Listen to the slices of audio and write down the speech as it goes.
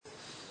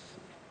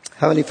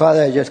Heavenly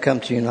Father, I just come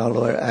to you now,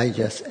 Lord. I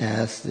just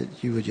ask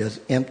that you would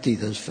just empty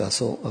this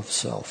vessel of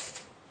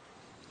self.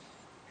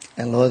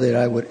 And Lord, that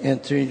I would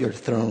enter your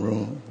throne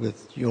room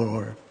with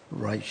your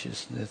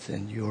righteousness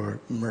and your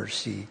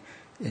mercy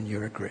and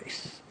your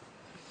grace.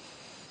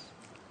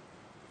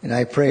 And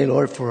I pray,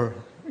 Lord, for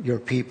your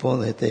people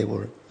that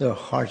their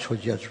hearts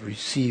would just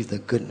receive the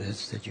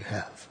goodness that you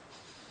have.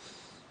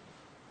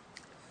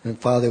 And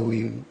Father,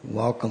 we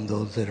welcome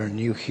those that are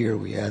new here.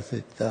 We ask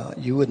that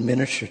you would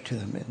minister to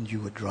them and you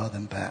would draw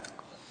them back.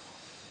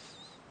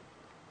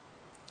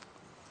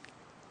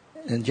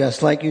 And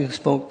just like you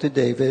spoke to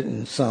David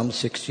in Psalm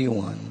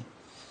 61,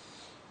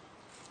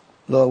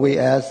 Lord, we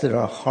ask that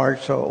our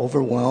hearts are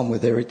overwhelmed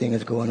with everything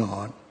that's going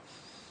on.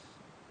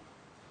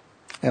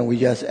 And we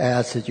just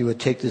ask that you would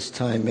take this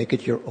time, make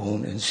it your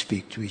own, and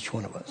speak to each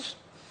one of us.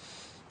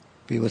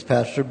 Be with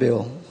Pastor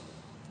Bill.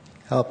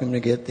 Help him to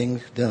get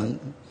things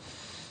done.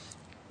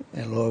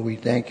 And Lord, we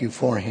thank you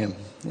for him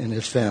and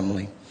his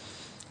family.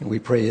 And we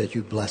pray that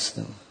you bless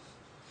them.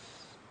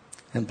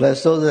 And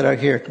bless those that are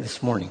here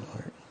this morning,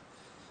 Lord.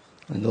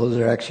 And those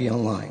that are actually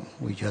online.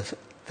 We just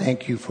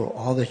thank you for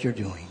all that you're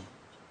doing.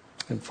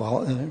 And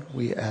Father,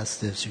 we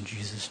ask this in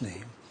Jesus'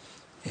 name.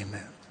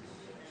 Amen.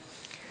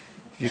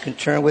 You can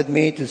turn with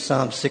me to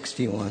Psalm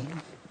 61.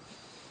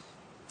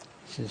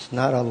 It's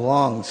not a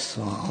long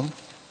psalm.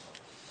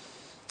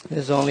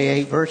 There's only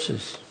 8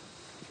 verses.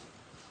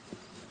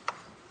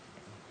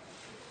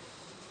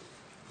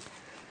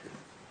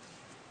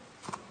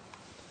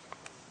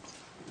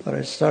 But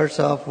it starts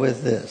off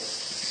with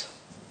this.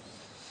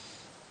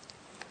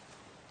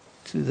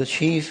 To the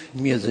chief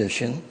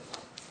musician,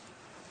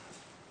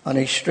 on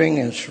a string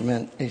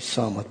instrument, a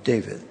psalm of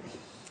David.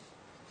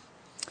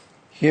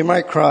 Hear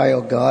my cry,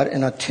 O God,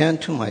 and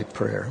attend to my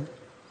prayer.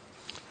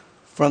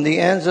 From the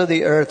ends of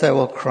the earth I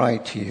will cry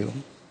to you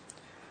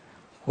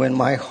when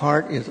my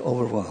heart is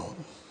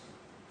overwhelmed.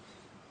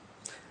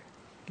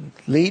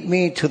 Lead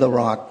me to the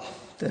rock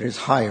that is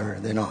higher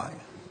than I.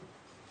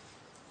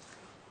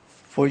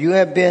 For you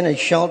have been a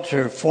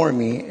shelter for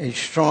me, a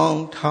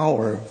strong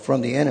tower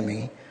from the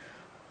enemy.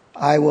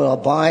 I will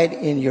abide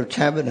in your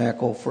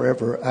tabernacle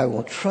forever. I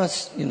will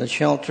trust in the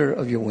shelter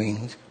of your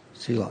wings,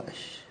 Selah.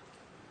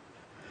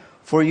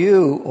 For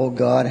you, O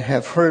God,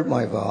 have heard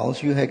my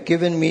vows. You have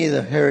given me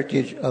the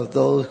heritage of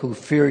those who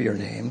fear your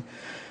name.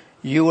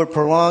 You will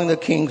prolong the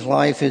king's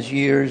life as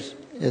years,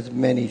 as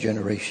many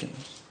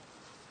generations.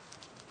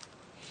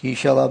 He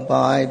shall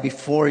abide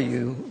before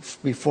you,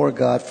 before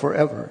God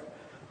forever.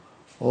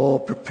 Oh,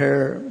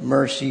 prepare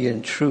mercy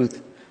and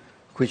truth,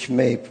 which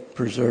may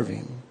preserve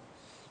him.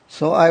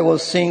 So I will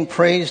sing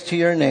praise to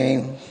your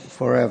name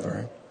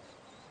forever,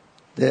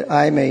 that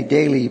I may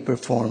daily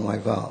perform my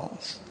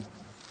vows.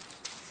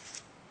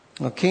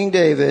 Now, King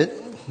David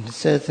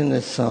says in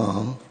this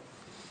psalm,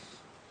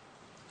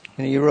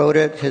 and he wrote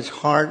it, his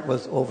heart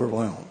was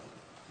overwhelmed.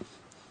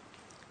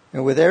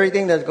 And with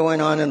everything that's going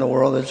on in the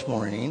world this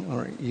morning,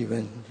 or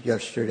even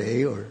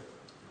yesterday or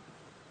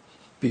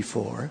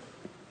before,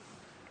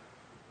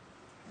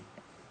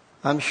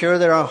 I'm sure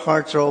that our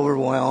hearts are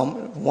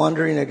overwhelmed,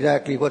 wondering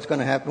exactly what's going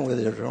to happen with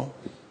Israel,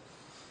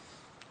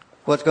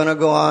 what's going to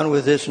go on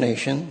with this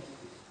nation,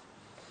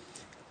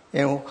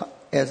 and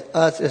as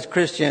us as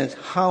Christians,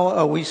 how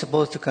are we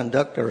supposed to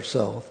conduct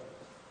ourselves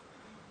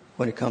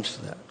when it comes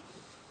to that?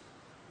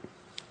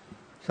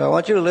 So I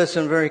want you to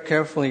listen very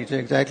carefully to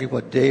exactly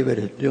what David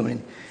is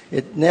doing.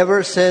 It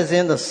never says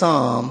in the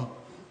psalm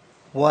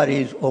what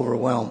he's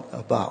overwhelmed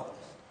about.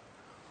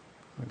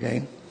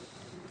 Okay?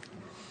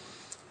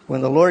 When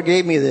the Lord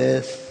gave me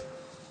this,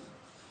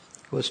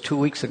 it was 2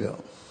 weeks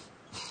ago.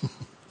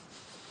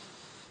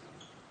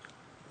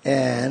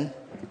 And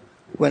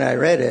when I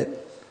read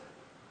it,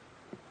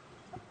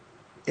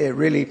 it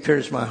really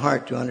pierced my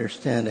heart to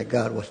understand that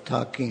God was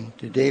talking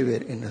to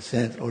David in a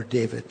sense, or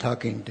David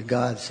talking to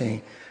God,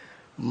 saying,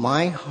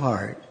 my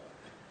heart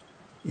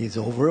is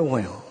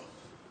overwhelmed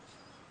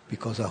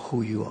because of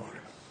who you are.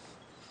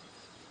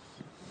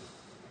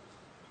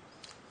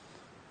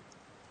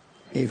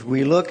 If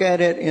we look at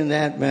it in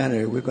that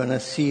manner, we're going to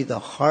see the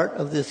heart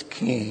of this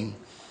king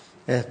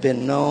has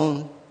been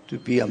known to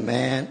be a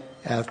man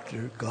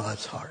after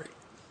God's heart.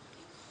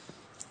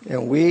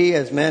 And we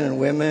as men and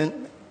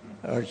women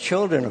are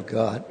children of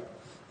God,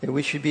 and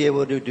we should be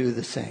able to do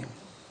the same.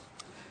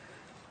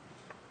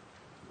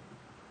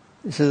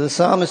 So the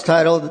psalm is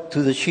titled,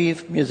 To the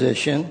Chief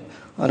Musician,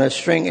 on a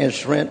string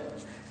instrument,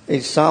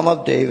 a psalm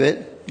of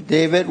David.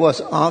 David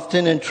was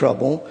often in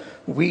trouble.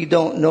 We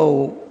don't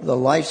know the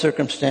life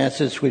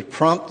circumstances which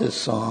prompt this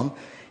psalm.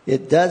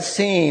 It does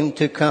seem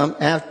to come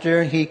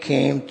after he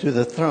came to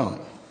the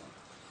throne,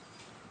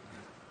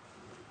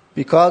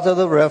 because of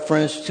the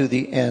reference to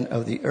the end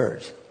of the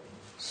earth.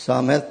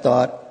 Some have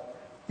thought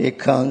it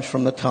comes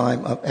from the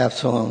time of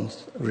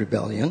Absalom's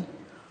rebellion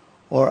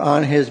or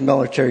on his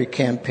military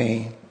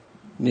campaign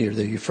near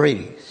the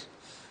Euphrates.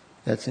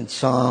 That's in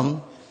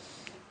Psalm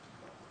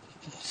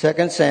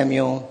 2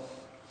 Samuel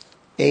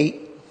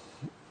 8,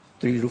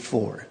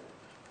 3-4.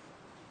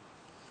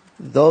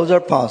 Those are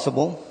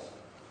possible.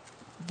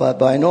 but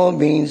by no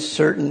means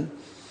certain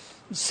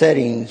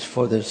settings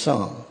for the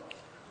song.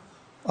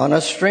 On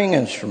a string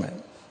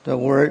instrument, the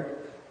word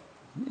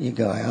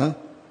nigaya,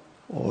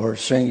 or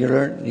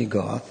singular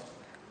nigoth,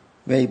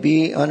 may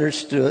be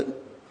understood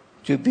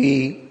to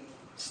be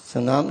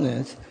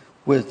synonymous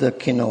with the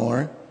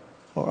kinnor,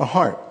 or a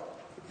harp.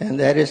 And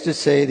that is to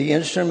say, the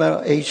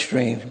instrumental 8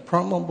 strings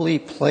probably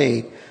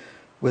played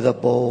with a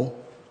bow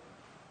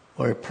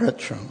or a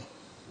plectrum.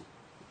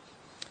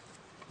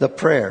 The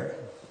prayer,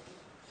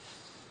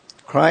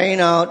 crying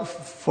out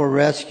for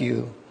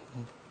rescue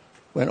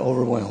when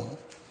overwhelmed.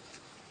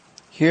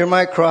 Hear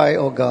my cry,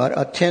 O God,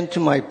 attend to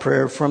my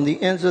prayer. From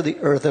the ends of the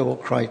earth I will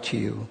cry to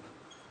you.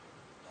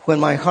 When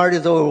my heart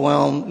is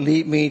overwhelmed,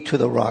 lead me to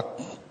the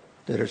rock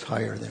that is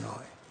higher than I.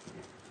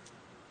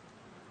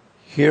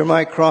 Hear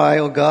my cry,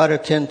 O God,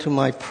 attend to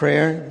my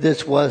prayer.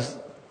 This was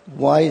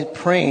wise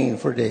praying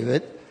for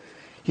David.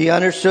 He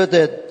understood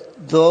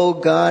that though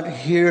God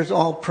hears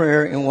all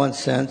prayer in one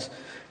sense,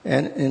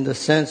 and in the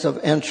sense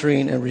of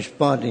answering and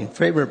responding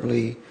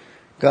favorably,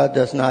 God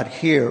does not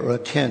hear or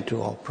attend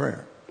to all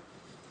prayer.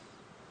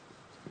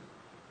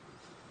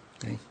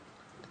 Okay?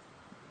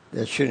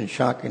 That shouldn't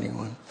shock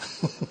anyone,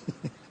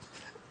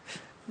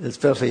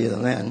 especially the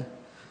men.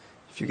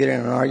 If you get in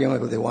an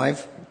argument with your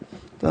wife,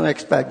 don't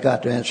expect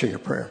God to answer your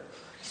prayer.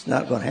 It's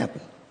not going to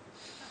happen.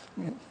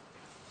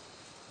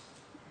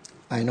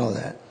 I know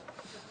that.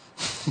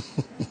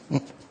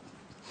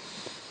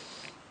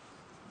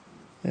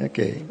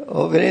 Okay.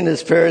 Opening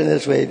his prayer in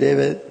this way,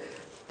 David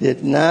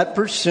did not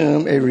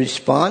presume a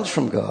response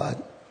from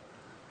God,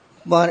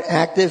 but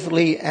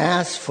actively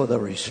asked for the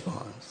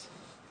response.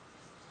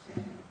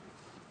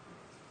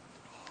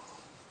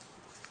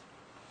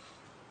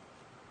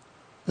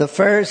 The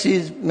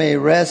Pharisees may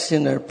rest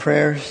in their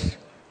prayers.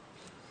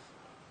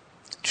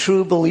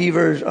 True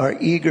believers are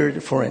eager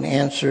for an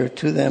answer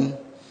to them.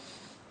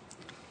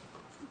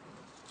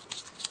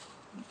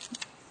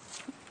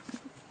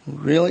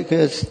 Really,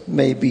 because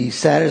may be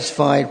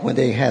satisfied when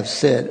they have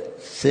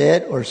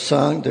said or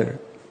sung their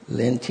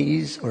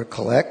lenties or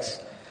collects.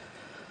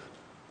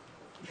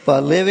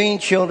 But living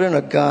children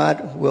of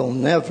God will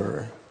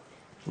never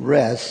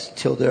rest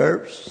till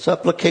their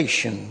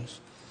supplications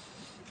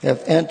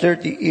have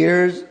entered the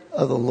ears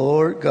of the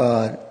Lord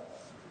God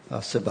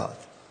of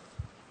Sabaoth.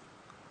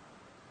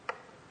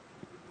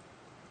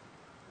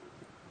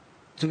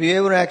 To be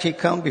able to actually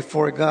come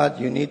before God,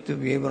 you need to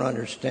be able to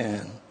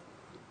understand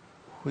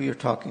who you're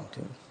talking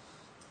to,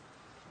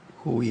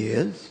 who He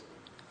is,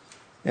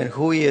 and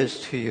who He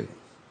is to you.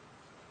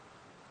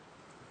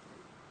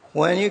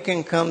 When you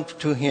can come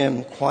to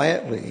Him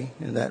quietly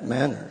in that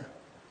manner,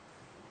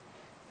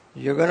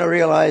 you're going to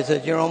realize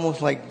that you're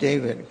almost like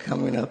David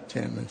coming up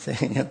to Him and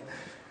saying,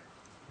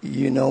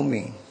 you know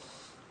me.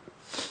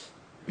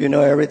 You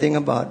know everything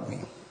about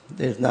me.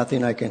 There's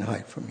nothing I can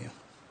hide from you.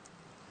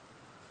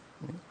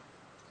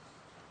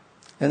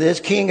 And this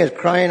king is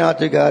crying out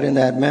to God in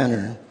that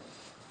manner,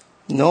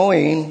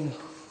 knowing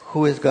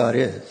who his God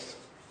is.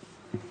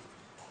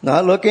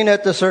 Not looking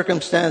at the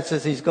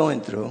circumstances he's going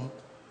through.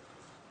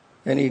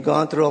 And he'd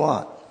gone through a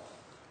lot.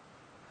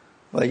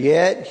 But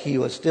yet, he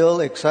was still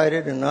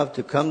excited enough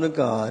to come to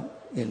God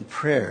in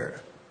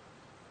prayer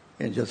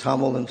and just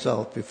humble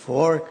himself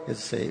before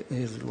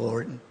his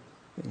Lord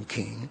and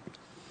King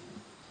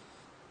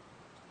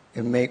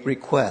and make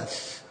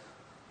requests.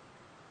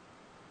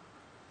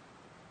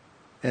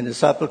 And the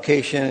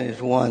supplication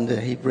is one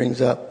that he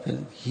brings up,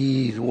 and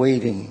he's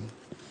waiting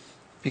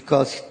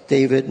because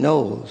David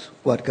knows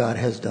what God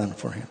has done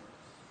for him.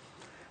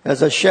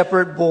 As a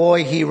shepherd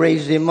boy, he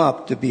raised him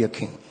up to be a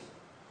king.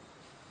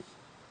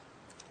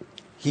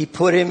 He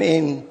put him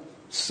in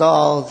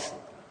Saul's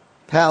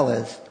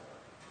palace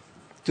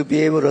to be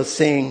able to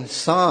sing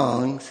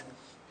songs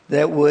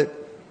that would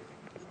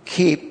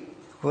keep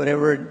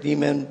whatever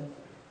demon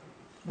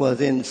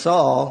was in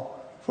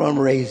Saul from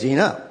raising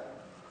up.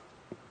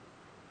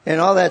 And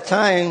all that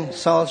time,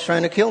 Saul's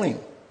trying to kill him.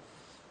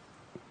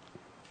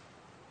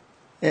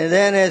 And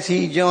then as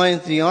he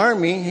joins the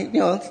army,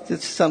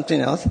 it's something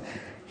else.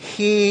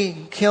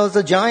 He kills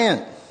a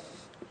giant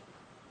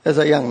as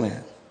a young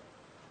man.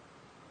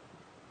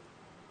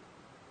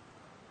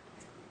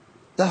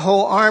 The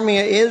whole army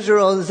of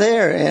Israel is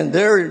there, and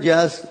they're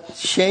just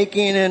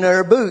shaking in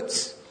their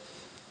boots.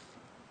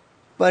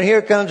 But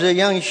here comes a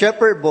young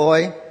shepherd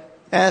boy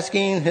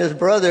asking his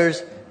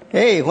brothers,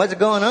 hey, what's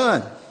going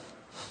on?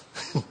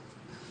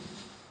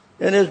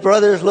 And his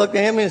brothers looked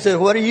at him and said,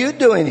 what are you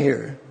doing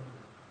here?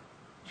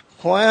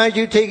 Why aren't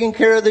you taking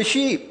care of the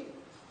sheep?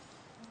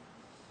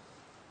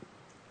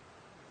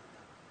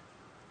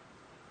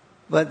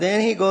 But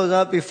then he goes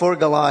up before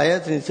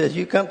Goliath and he says,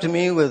 you come to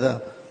me with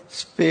a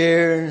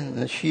spear and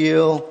a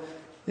shield.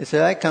 He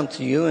said, I come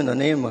to you in the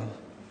name of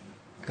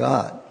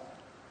God,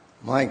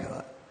 my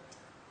God.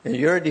 And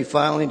you're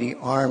defiling the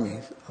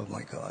armies of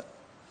my God.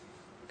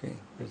 Okay,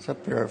 it's a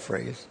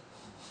paraphrase.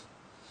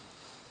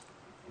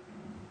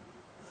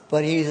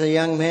 But he's a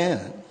young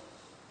man.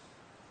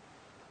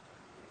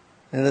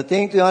 And the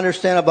thing to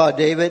understand about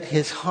David,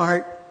 his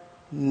heart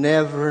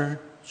never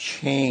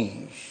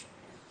changed.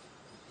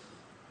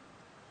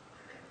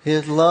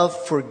 His love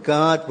for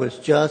God was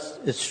just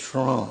as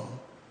strong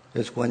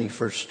as when he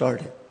first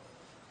started.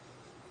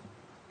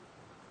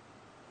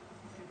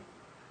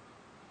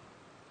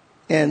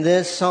 And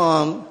this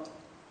psalm,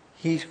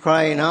 he's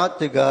crying out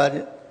to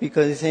God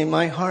because he's saying,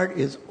 my heart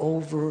is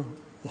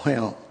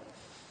overwhelmed.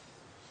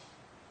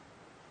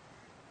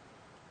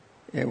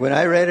 And when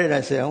I read it,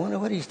 I said, I wonder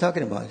what he's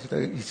talking about.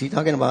 Is he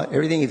talking about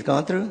everything he's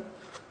gone through?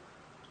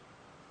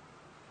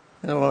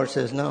 And the Lord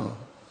says, no.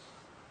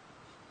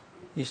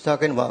 He's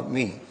talking about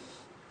me.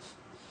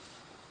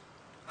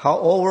 How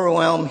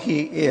overwhelmed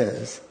he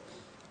is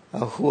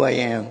of who I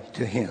am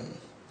to him.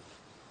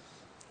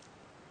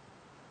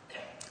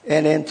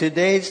 And in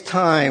today's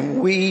time,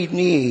 we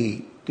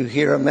need to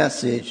hear a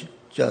message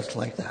just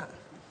like that.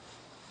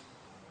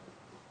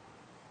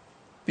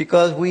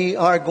 Because we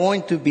are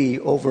going to be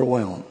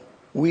overwhelmed.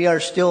 We are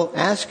still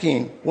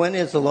asking, when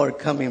is the Lord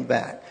coming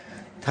back?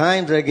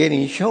 Times are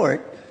getting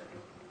short,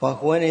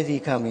 but when is he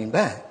coming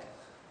back?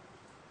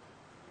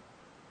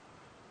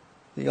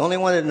 The only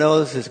one that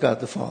knows is God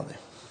the Father.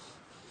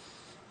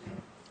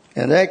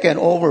 And that can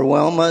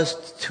overwhelm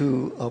us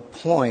to a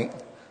point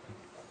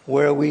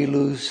where we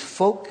lose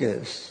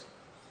focus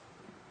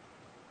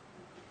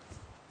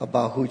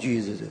about who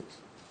Jesus is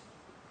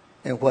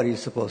and what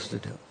he's supposed to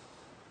do.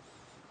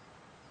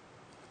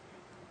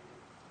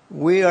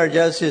 We are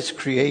just his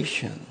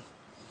creation,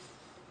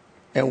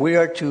 and we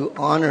are to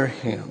honor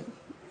him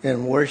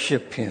and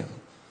worship him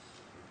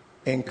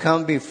and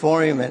come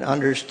before him and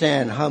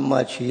understand how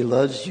much he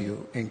loves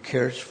you and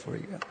cares for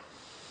you.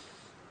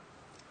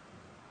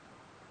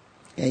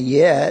 And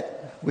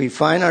yet, we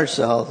find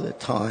ourselves at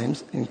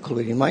times,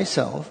 including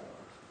myself,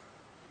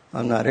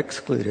 I'm not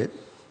excluded,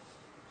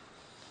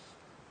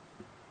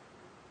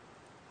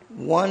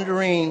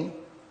 wondering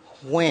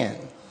when.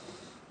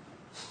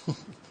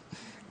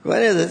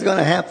 When is this going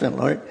to happen,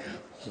 Lord?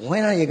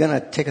 When are you going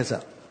to take us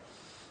up?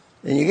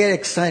 And you get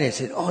excited and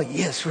say, oh,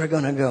 yes, we're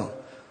going to go.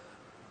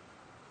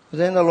 But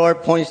then the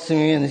Lord points to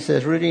me and he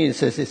says, Rudy, he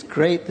says, it's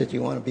great that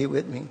you want to be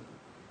with me.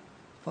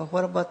 But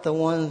what about the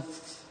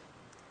ones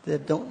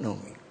that don't know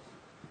me?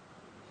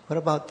 What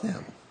about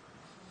them?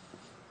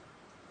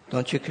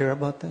 Don't you care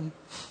about them?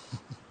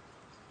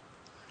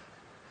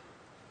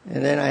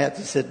 And then I have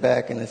to sit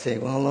back and I say,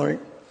 well, Lord,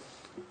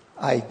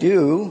 I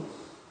do.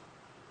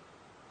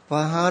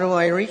 But how do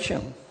I reach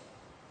them?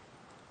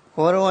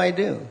 What do I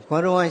do?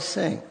 What do I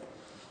say?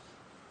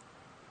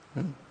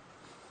 And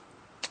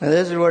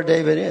this is where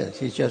David is.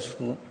 He's just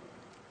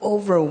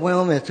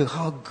overwhelmed as to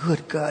how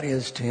good God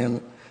is to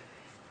him.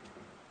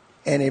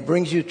 And it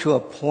brings you to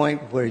a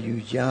point where you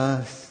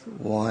just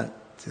want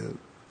to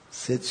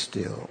sit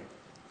still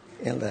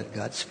and let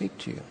God speak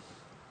to you.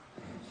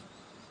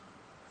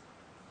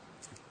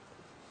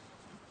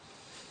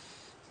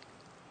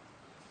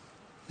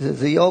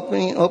 The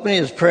opening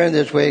his prayer in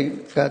this way,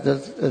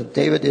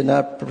 David did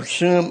not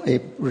presume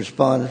a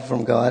response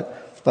from God,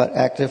 but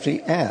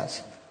actively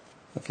asked.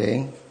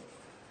 Okay?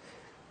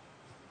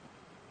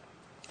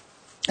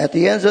 At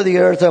the ends of the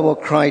earth I will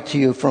cry to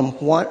you. From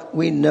what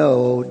we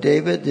know,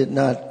 David did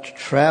not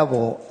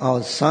travel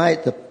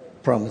outside the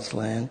promised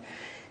land,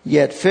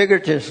 yet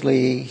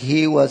figuratively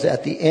he was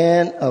at the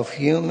end of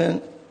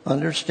human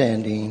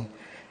understanding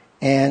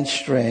and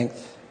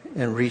strength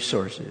and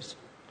resources.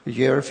 Did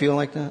you ever feel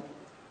like that?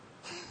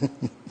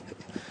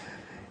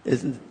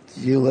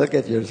 You look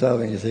at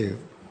yourself and you say,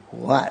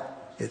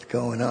 what is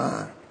going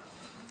on?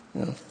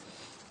 You know,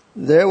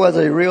 there was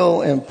a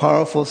real and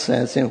powerful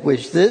sense in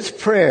which this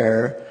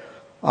prayer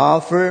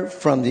offered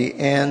from the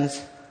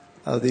ends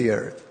of the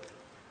earth.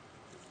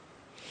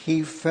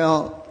 He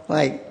felt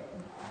like,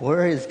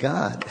 where is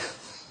God?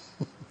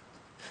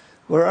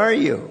 Where are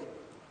you?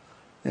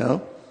 You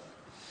know?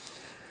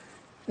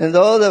 And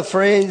though the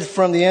phrase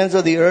from the ends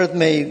of the earth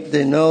may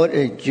denote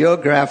a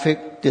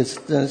geographic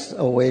distance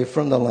away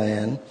from the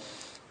land,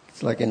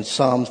 it's like in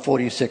Psalms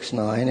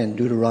 46:9 and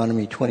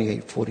Deuteronomy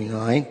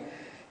 28:49,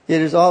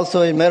 it is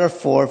also a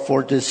metaphor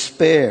for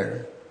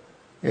despair,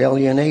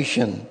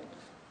 alienation,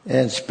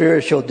 and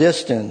spiritual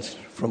distance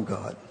from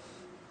God.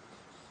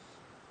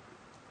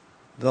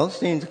 Those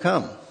things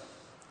come.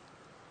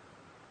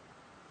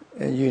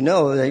 And you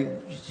know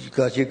that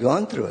because you've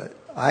gone through it.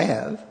 I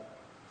have.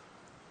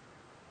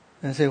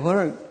 And I say,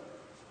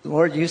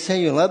 Lord, you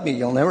say you love me.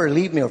 You'll never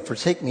leave me or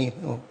forsake me.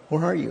 Oh,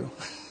 where are you?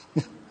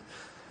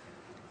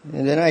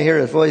 And then I hear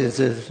his voice that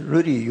says,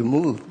 Rudy, you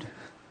moved.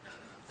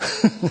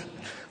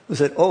 I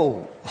said,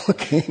 oh,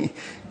 okay.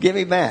 Give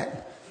me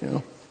back. You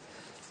know,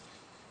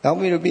 help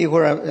me to be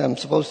where I'm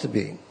supposed to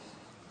be.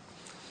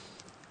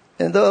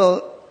 And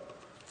though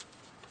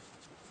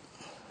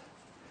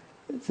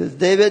it says,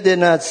 David did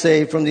not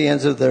say, from the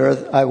ends of the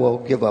earth I will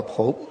give up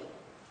hope,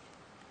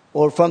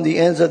 or from the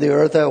ends of the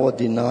earth I will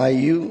deny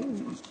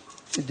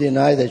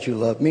that you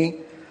love me.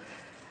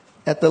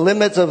 At the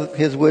limits of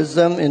his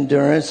wisdom,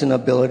 endurance, and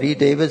ability,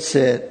 David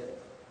said,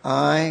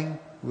 I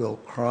will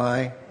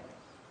cry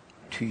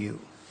to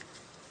you.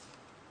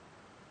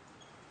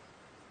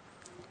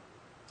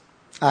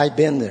 I've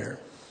been there.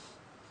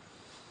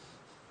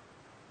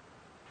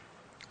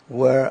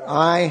 where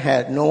I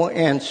had no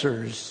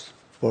answers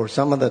for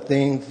some of the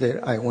things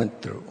that I went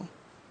through.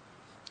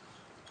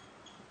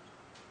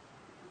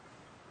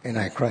 And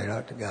I cried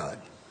out to God.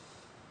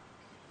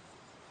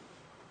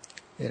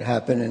 It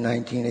happened in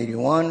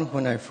 1981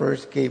 when I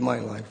first gave my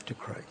life to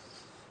Christ.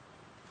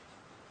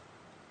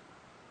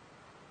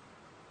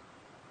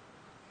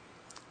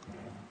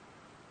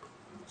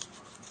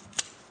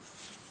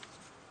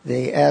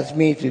 They asked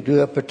me to do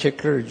a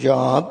particular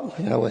job.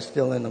 I was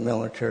still in the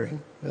military.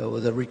 I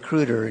was a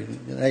recruiter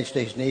in the United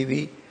States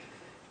Navy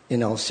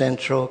in El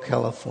Centro,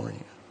 California.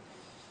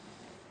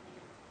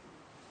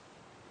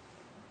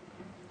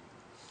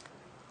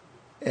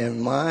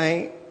 And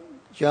my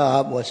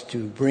job was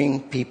to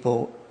bring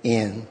people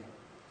in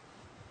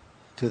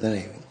to the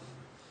Navy,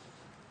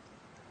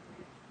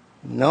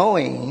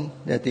 knowing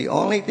that the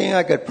only thing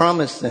I could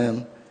promise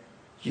them,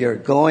 you're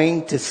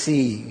going to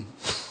sea.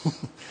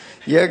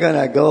 You're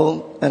going to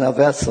go in a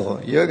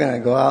vessel. You're going to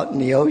go out in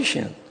the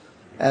ocean.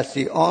 That's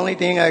the only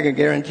thing I could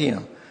guarantee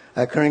them.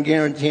 I couldn't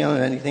guarantee them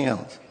anything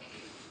else.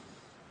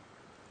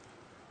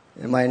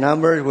 And my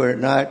numbers were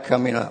not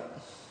coming up.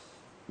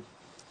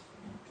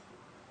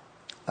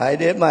 I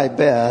did my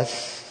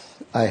best.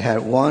 I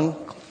had one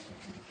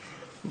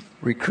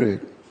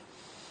recruit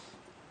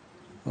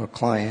or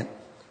client.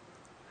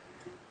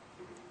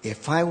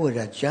 If I would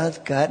have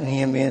just gotten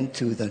him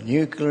into the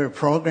nuclear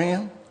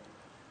program,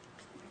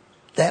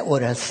 that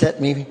would have set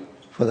me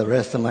for the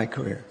rest of my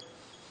career.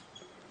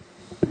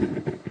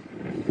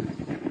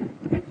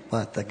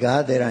 But the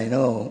God that I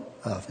know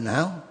of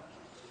now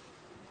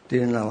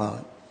didn't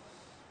allow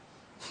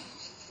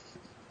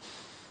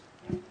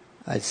it.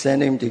 I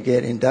sent him to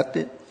get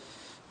inducted,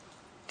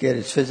 get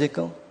his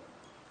physical,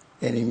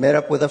 and he met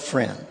up with a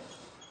friend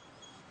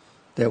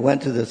that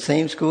went to the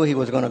same school he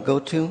was going to go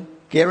to,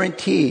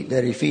 guaranteed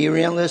that if he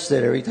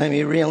re-enlisted, every time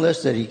he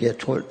re-enlisted, he'd get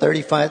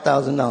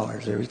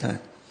 $35,000 every time.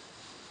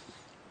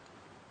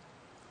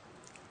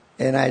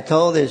 And I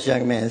told this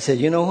young man, I said,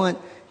 you know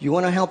what? You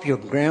want to help your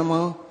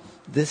grandma?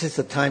 This is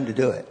the time to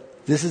do it.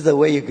 This is the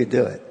way you could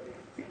do it.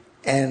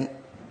 And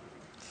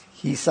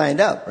he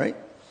signed up, right?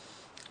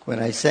 When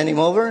I sent him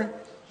over,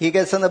 he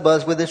gets on the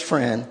bus with his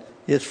friend.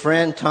 His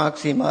friend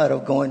talks him out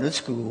of going to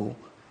school.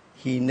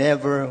 He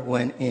never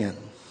went in.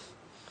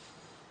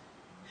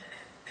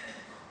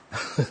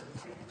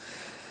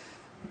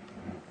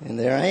 And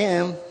there I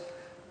am,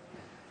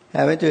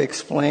 having to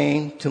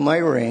explain to my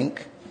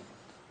rank,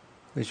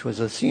 which was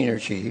a senior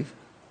chief,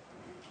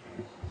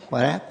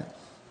 what happened.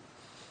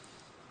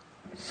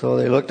 So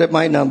they looked at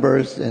my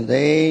numbers and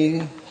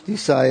they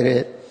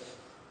decided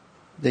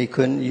they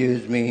couldn't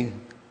use me,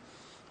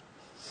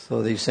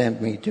 so they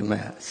sent me to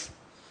Mass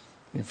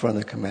in front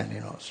of the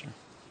commanding officer.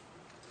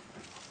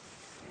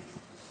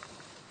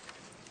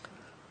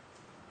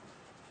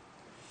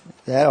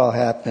 That all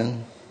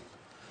happened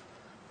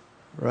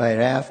right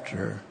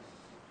after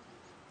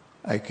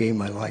I gave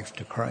my life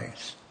to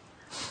Christ.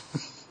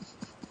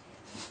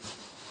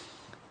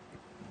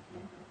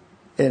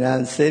 And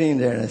I'm sitting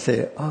there and I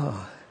say,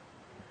 oh,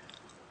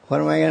 what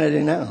am I going to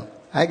do now?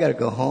 I got to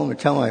go home and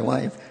tell my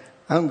wife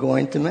I'm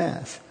going to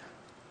Mass.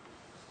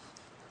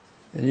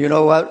 And you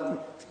know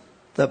what?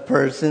 The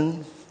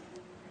person,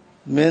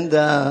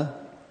 Minda,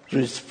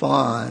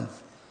 response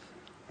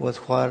was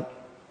what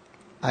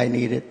I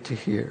needed to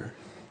hear.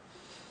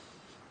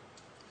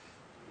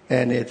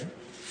 And it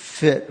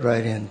fit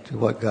right into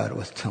what God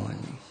was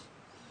telling me.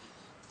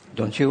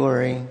 Don't you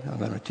worry, I'm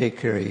going to take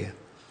care of you.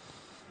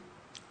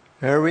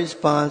 Her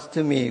response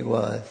to me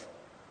was,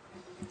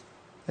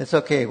 it's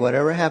okay,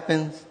 whatever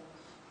happens,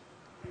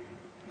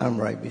 I'm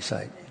right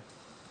beside you.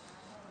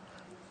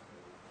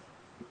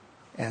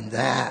 And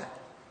that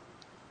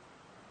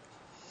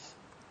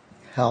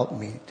helped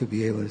me to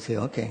be able to say,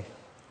 okay.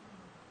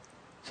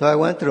 So I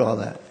went through all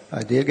that.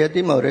 I did get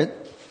demoted.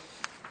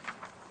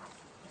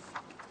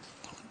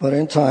 But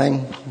in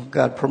time,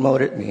 God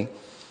promoted me.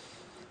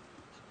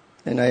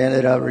 And I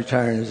ended up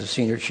retiring as a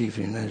senior chief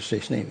in the United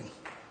States Navy.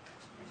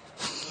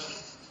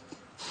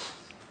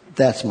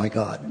 That's my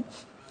God.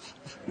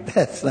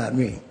 That's not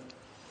me.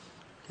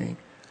 Okay?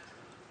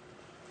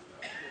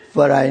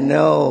 But I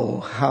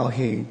know how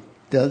he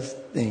does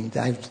things.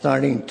 I'm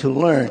starting to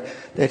learn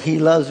that he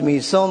loves me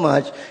so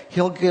much,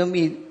 he'll get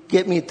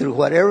me through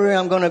whatever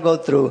I'm going to go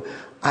through.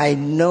 I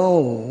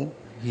know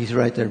he's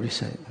right there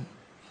beside me.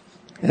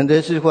 And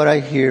this is what I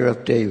hear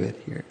of David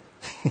here.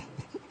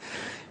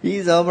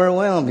 He's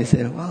overwhelmed. He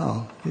said,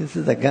 wow, this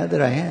is the God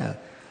that I have.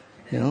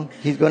 You know,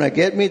 he's going to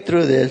get me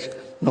through this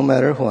no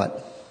matter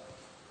what.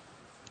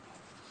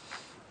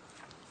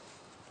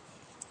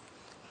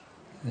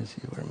 Let's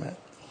see where I'm at.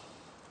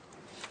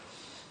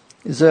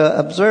 It's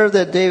observed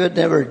that David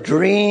never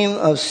dreamed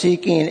of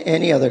seeking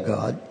any other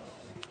God.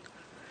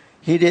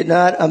 He did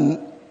not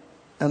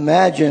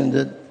imagine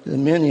the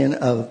dominion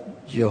of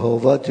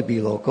Jehovah to be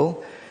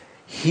local.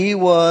 He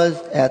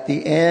was at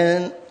the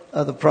end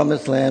of the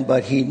promised land,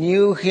 but he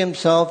knew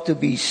himself to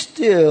be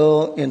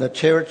still in the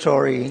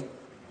territory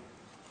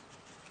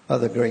of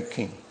the great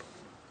king.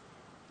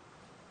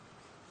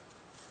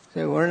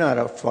 So we're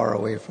not far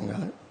away from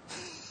God.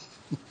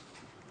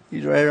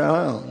 He's right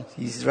around.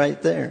 He's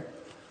right there.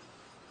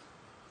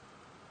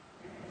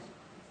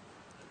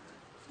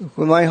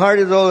 When my heart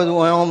is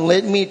overwhelmed,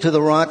 lead me to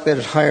the rock that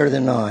is higher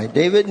than I.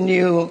 David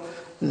knew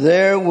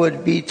there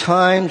would be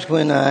times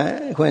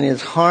when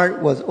his heart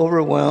was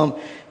overwhelmed.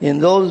 In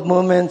those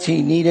moments,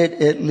 he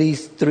needed at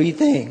least three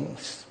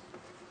things,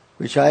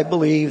 which I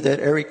believe that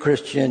every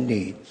Christian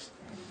needs.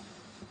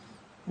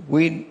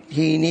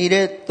 He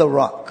needed the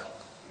rock,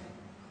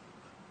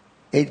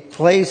 a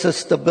place of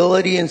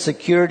stability and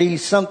security,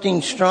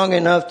 something strong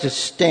enough to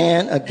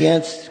stand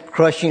against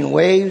crushing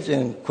waves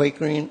and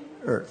quaking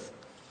earth.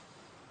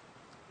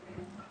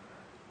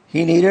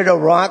 He needed a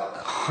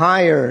rock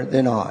higher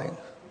than I,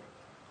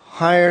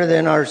 higher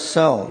than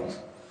ourselves,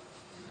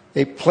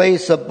 a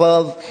place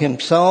above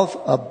himself,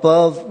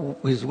 above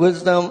his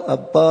wisdom,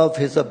 above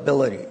his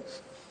abilities.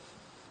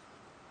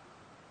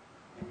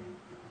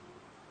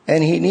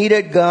 And he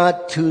needed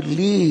God to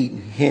lead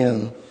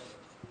him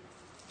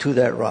to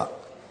that rock.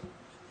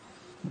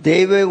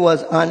 David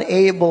was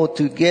unable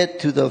to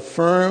get to the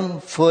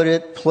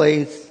firm-footed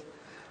place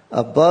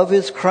above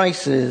his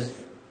crisis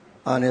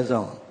on his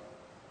own.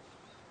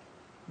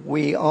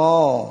 We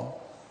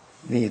all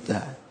need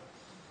that.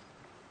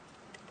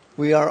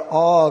 We are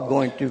all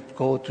going to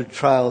go through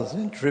trials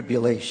and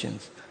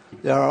tribulations.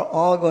 They are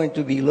all going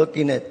to be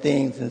looking at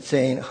things and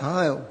saying,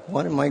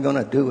 what am I going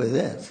to do with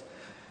this?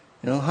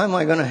 How am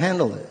I going to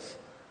handle this?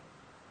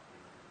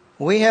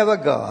 We have a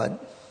God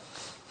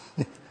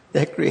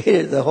that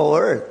created the whole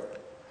earth.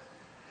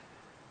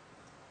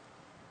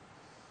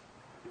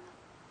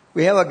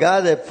 We have a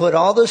God that put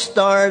all the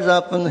stars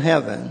up in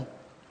heaven,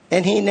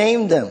 and He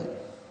named them.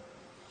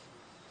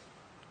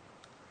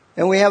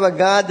 And we have a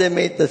God that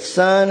made the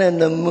sun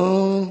and the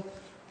moon,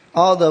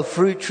 all the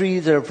fruit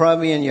trees that are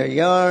probably in your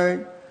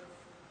yard,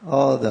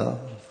 all the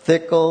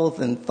thickles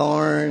and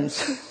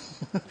thorns.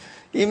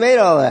 He made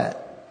all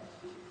that.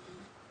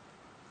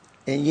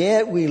 And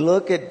yet we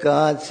look at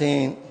God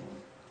saying,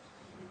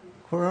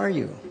 where are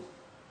you?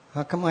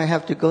 How come I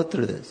have to go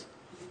through this?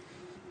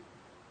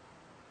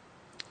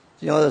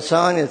 The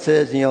song that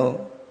says,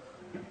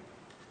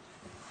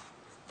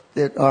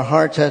 that our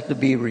hearts have to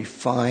be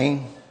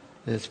refined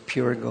as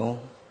pure gold.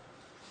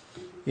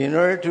 In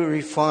order to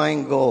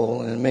refine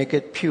gold and make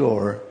it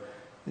pure,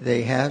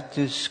 they have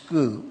to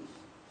scoop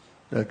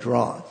the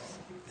dross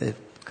that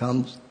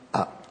comes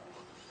up.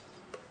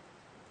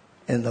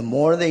 And the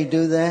more they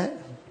do that,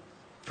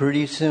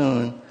 pretty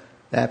soon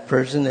that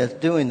person that's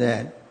doing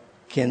that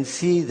can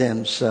see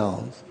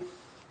themselves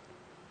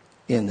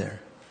in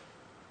there.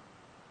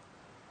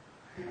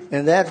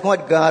 And that's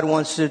what God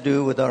wants to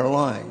do with our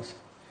lives.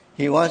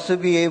 He wants to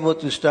be able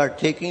to start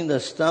taking the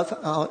stuff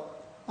out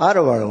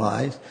of our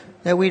lives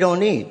that we don't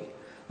need.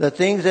 The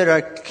things that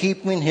are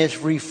keeping His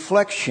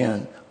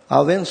reflection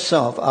of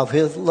Himself, of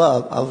His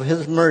love, of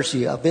His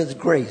mercy, of His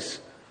grace.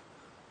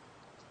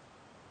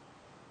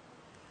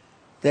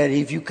 That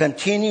if you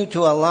continue to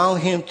allow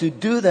Him to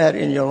do that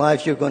in your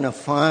life, you're going to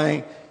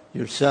find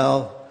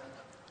yourself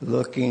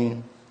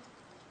looking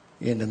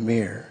in the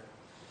mirror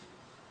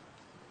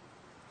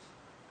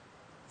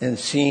and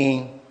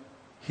seeing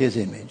His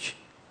image,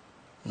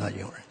 not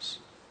yours.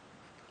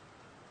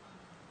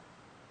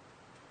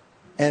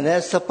 And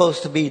that's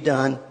supposed to be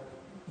done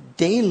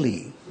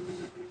daily.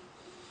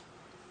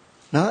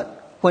 Not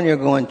when you're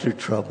going through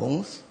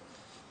troubles.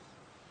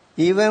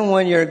 Even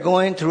when you're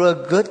going through a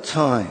good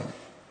time.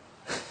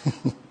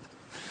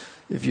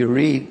 If you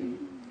read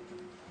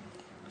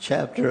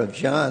chapter of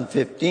John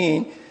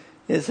 15,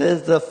 it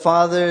says the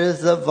Father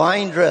is the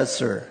vine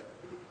dresser.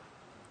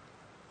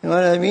 You know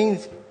what I mean?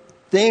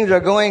 Things are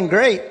going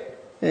great.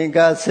 And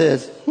God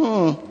says,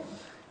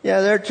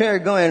 yeah, they're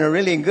going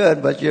really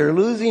good, but you're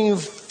losing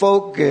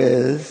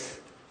focus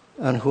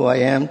on who I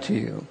am to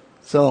you.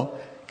 So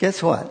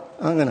guess what?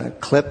 I'm going to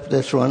clip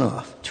this one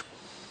off.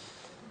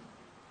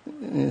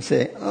 And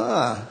say,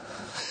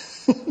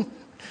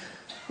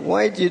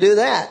 why'd you do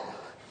that?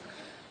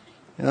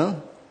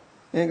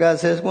 And God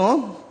says,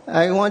 well,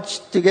 I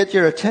want to get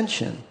your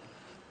attention.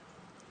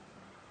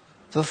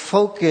 The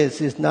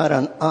focus is not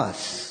on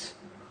us.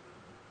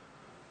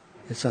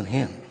 It's on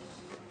Him.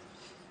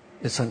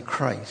 It's on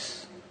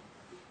Christ.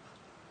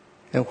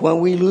 And when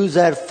we lose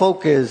that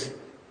focus,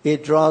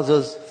 it draws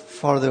us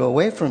farther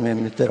away from Him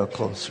instead of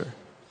closer.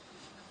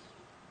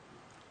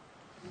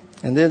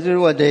 And this is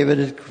what David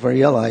is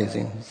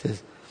realizing. He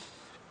says,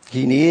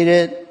 he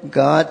needed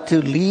God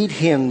to lead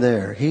him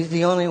there. He's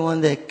the only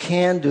one that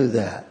can do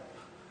that.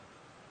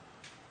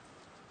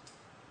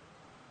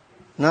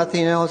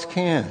 Nothing else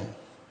can.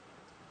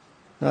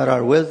 Not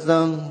our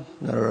wisdom,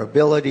 not our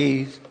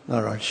abilities,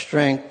 not our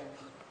strength.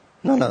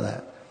 None of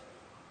that.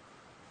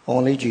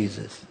 Only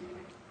Jesus.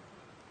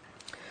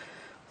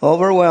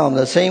 Overwhelmed.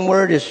 The same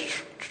word is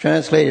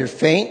translated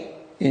faint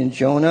in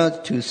Jonah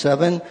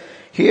 2:7.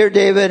 Here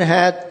David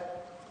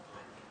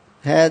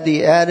had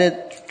the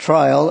added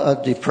trial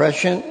of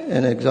depression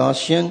and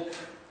exhaustion,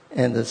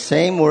 and the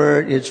same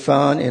word is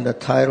found in the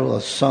title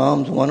of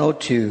Psalms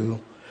 102,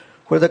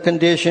 where the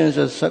conditions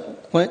are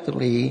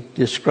subsequently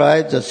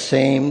described at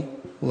same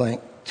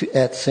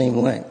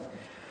length.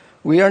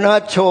 We are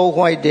not told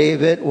why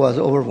David was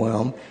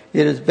overwhelmed.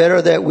 It is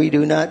better that we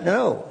do not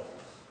know.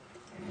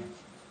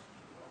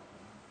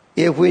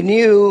 If we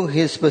knew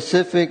his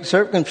specific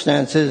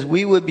circumstances,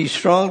 we would be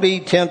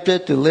strongly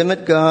tempted to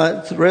limit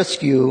God's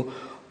rescue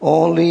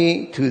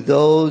only to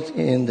those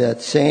in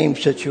that same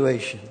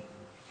situation.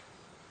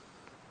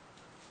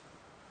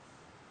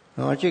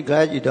 Aren't you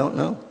glad you don't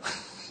know?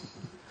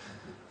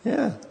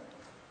 Yeah.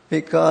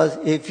 Because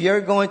if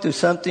you're going through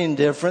something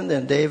different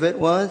than David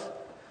was,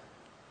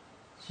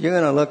 you're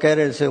going to look at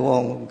it and say,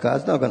 well,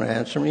 God's not going to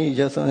answer me. He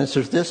just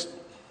answers this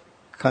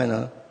kind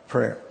of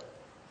prayer.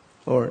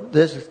 Or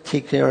this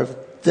take care of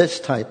this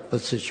type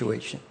of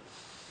situation.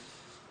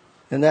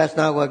 And that's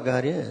not what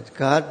God is.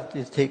 God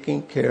is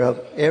taking care of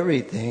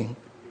everything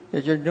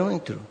that you're doing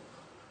through.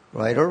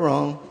 Right or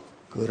wrong,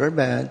 good or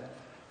bad,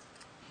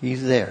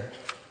 He's there.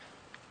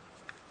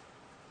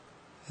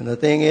 And the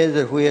thing is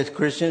that we as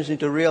Christians need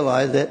to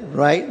realize that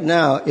right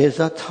now is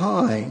a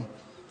time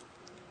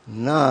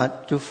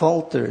not to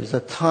falter. It's a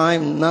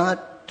time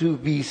not to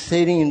be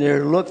sitting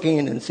there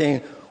looking and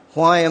saying,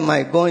 why am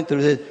I going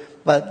through this?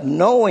 But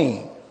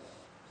knowing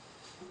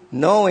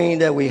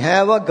that we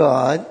have a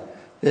God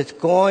that's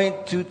going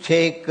to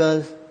take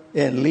us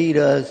and lead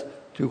us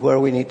to where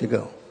we need to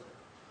go.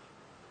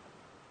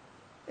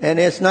 And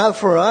it's not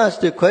for us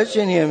to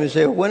question Him and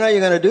say, when are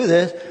you going to do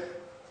this?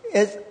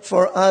 It's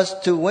for us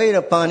to wait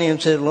upon Him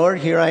and say, Lord,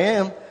 here I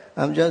am.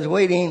 I'm just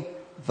waiting,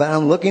 but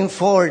I'm looking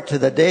forward to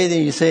the day that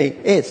you say,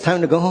 hey, it's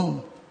time to go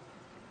home.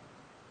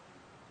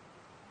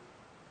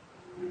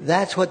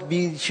 That's what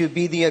should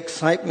be the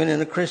excitement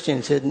in a Christian.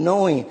 It said,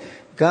 knowing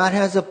God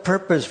has a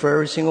purpose for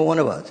every single one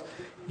of us.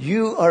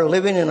 You are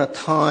living in a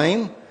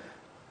time,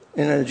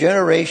 in a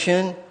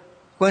generation,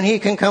 when He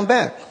can come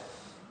back.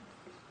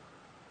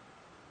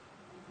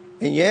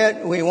 And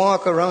yet we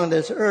walk around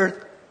this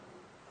earth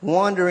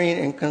wondering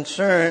and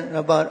concerned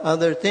about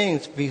other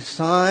things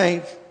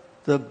besides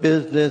the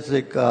business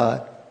that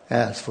God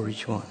has for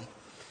each one.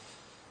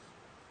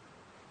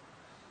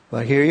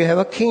 But here you have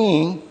a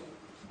king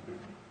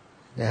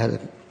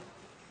that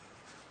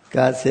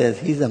God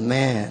says, he's a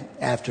man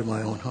after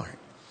my own heart.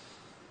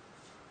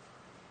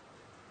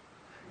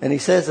 And He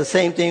says the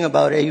same thing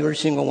about every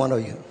single one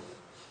of you.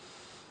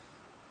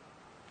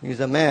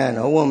 He's a man,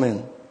 a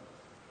woman.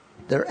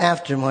 They're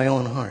after my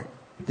own heart.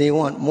 They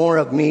want more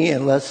of me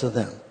and less of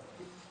them.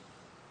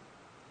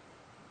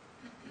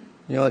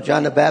 You know,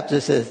 John the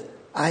Baptist says,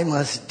 I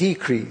must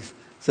decrease,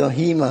 so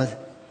He must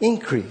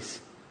increase.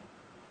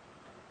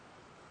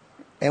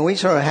 And we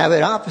sort of have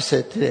it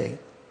opposite today.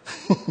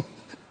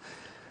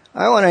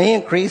 I want to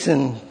increase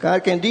and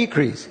God can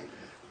decrease.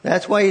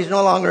 That's why He's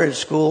no longer in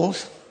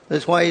schools.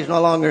 That's why He's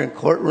no longer in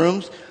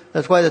courtrooms.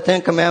 That's why the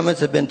Ten Commandments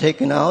have been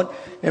taken out.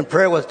 And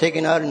prayer was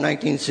taken out in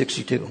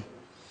 1962.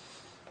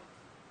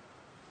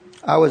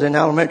 I was in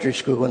elementary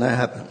school when that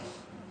happened.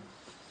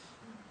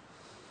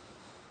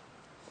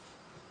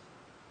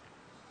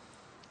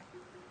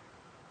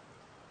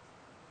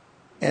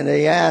 And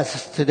they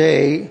ask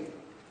today,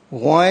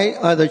 why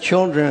are the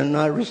children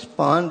not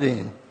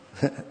responding?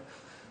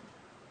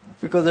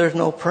 Because there's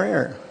no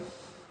prayer.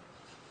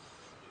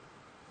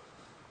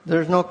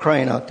 There's no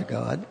crying out to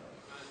God.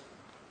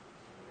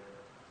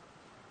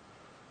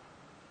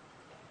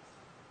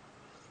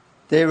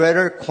 They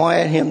rather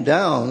quiet Him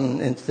down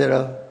instead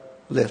of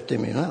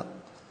lifting Him up.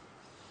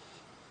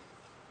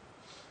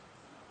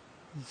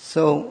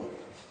 So,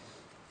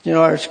 you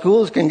know, our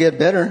schools can get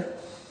better.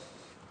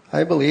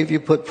 I believe you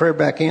put prayer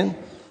back in,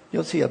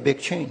 you'll see a big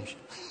change.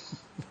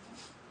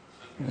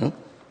 You know?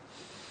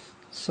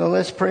 So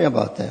let's pray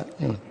about that.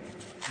 You know,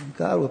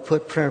 God will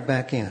put prayer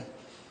back in.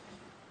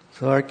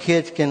 So our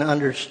kids can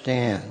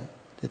understand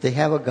that they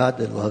have a God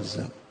that loves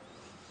them.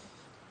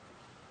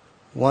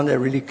 One that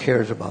really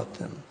cares about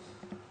them.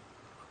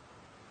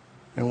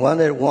 And one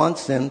that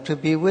wants them to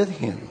be with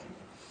Him.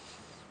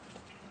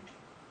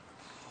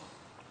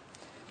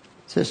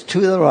 It says,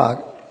 to the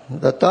rock.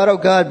 The thought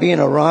of God being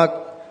a rock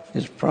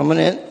is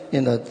prominent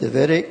in the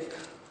Davidic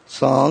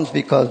Psalms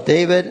because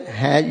David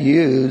had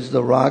used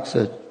the rocks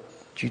of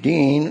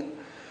Judean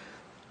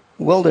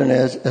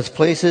wilderness as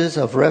places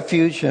of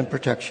refuge and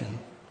protection.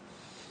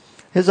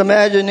 His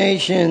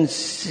imagination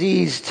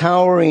sees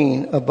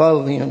towering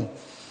above him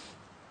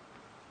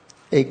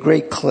a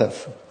great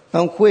cliff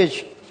on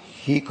which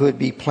he could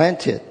be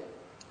planted.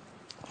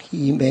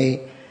 He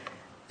may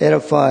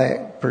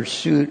defy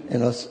pursuit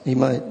and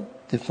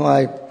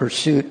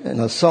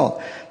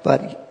assault,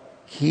 but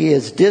he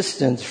is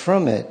distanced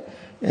from it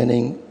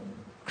and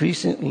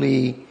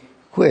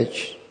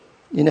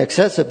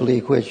inaccessibly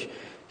which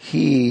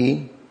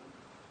he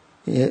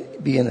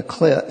be in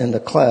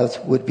the clefts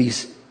would be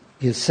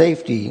his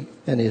safety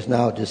and his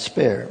now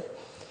despair.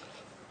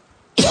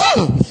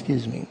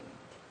 Excuse me.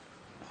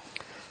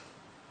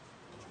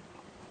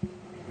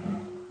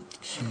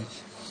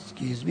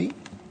 Excuse me.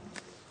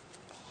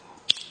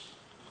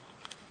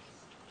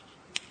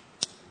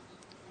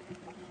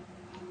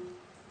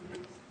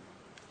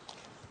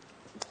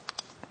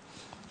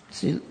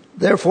 See,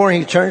 therefore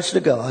he turns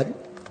to God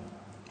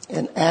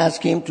and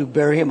asks him to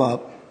bear him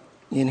up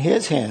in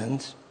his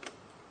hands,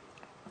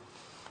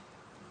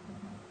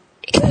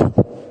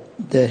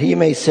 that he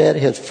may set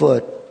his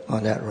foot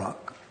on that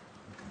rock.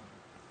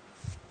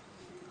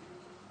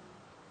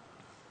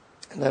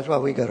 And that's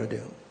what we got to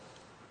do.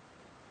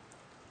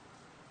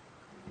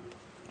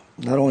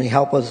 Not only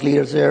help us, lead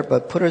us there,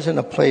 but put us in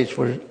a place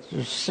where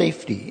there's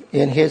safety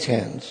in his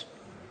hands,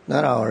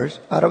 not ours.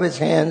 Out of his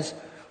hands,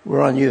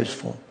 we're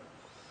unuseful.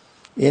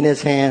 In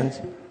his hands,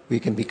 we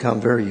can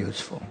become very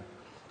useful.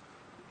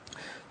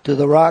 To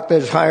the rock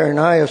that is higher than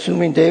I,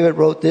 assuming David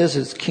wrote this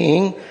as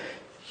king,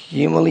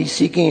 humanly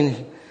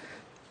seeking,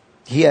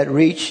 he had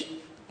reached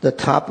the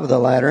top of the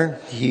ladder.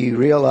 He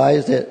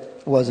realized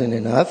it wasn't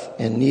enough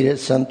and needed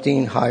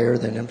something higher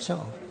than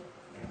himself.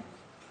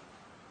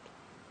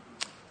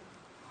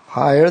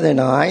 Higher than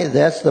I,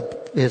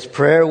 his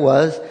prayer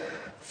was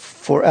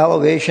for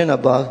elevation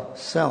above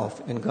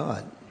self in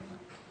God.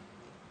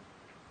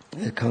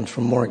 It comes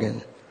from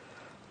Morgan.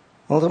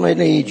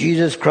 Ultimately,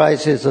 Jesus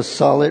Christ is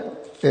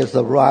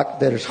the rock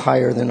that is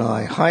higher than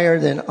I. Higher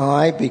than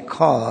I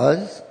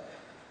because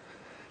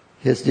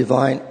his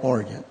divine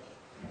origin.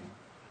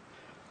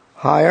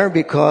 Higher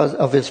because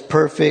of his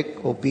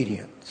perfect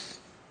obedience.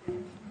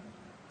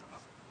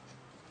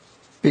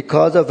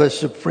 Because of his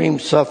supreme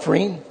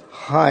suffering.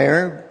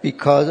 Higher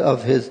because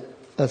of his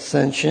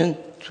ascension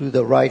to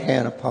the right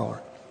hand of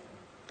power.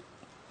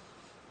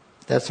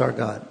 That's our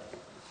God.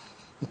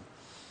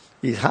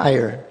 He's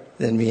higher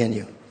than me and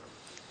you.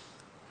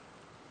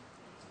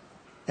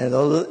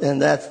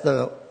 And that's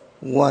the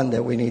one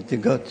that we need to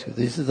go to.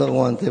 This is the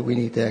one that we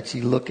need to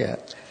actually look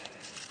at.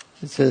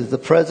 It says, the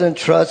present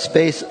trust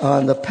based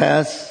on the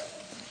past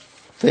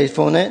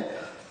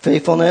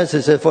faithfulness.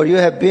 It says, for you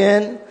have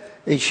been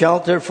a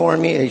shelter for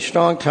me, a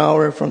strong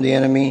tower from the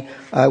enemy.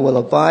 I will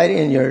abide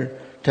in your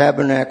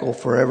tabernacle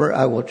forever.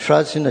 I will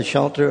trust in the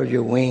shelter of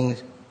your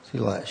wings,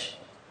 Selah.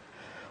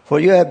 For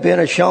you have been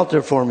a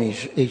shelter for me,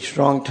 a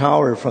strong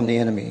tower from the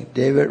enemy.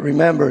 David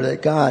remembered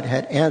that God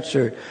had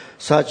answered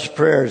such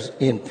prayers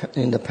in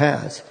the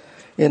past.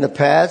 In the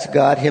past,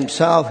 God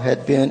himself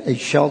had been a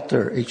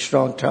shelter, a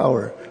strong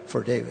tower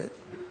for David.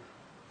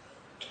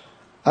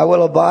 I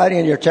will abide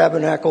in your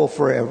tabernacle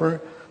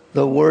forever.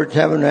 The word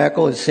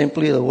tabernacle is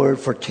simply the word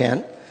for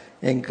tent.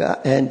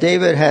 And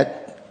David had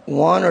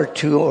one or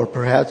two or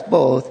perhaps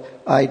both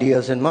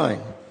ideas in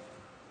mind.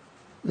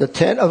 The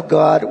tent of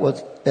God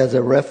was as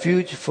a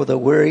refuge for the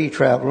weary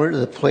traveler,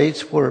 the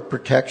place where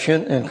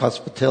protection and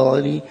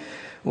hospitality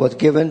was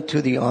given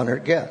to the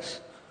honored guests.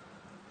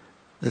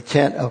 The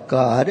tent of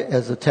God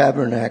as a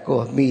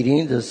tabernacle of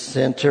meeting, the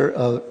center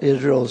of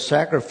Israel's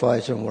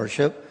sacrifice and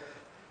worship.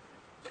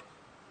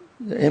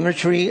 The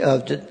imagery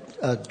of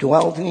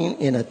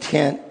dwelling in a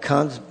tent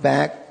comes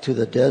back to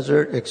the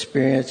desert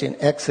experience in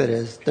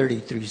Exodus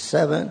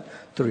 33:7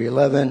 through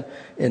 11,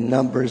 in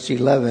Numbers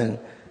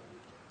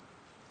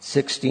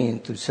 11:16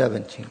 through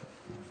 17.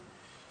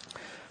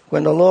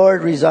 When the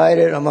Lord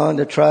resided among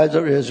the tribes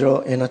of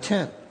Israel in a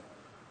tent.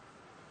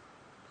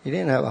 He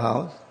didn't have a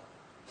house.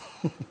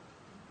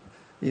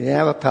 He didn't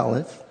have a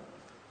palace.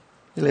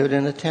 He lived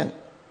in a tent.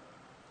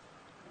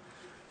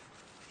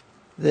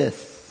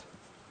 This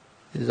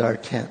is our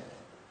tent.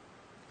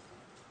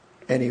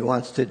 And he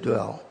wants to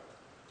dwell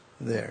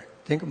there.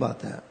 Think about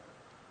that.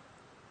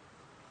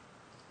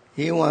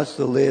 He wants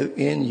to live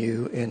in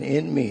you and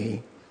in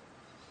me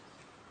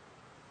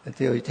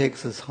until he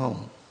takes us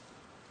home.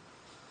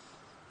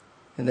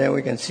 And then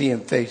we can see him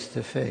face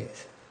to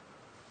face.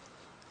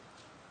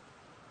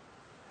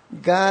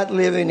 God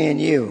living in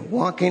you,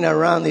 walking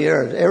around the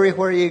earth,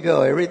 everywhere you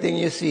go, everything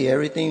you see,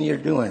 everything you're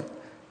doing,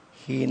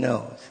 he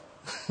knows.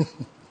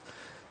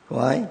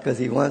 Why? Because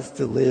he wants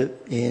to live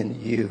in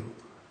you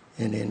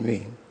and in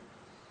me.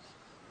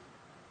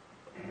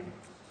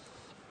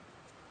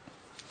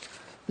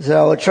 So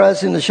I will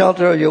trust in the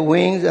shelter of your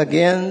wings.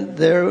 Again,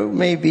 there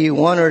may be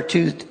one or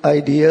two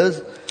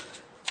ideas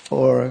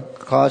or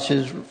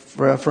cautious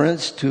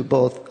reference to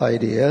both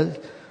ideas.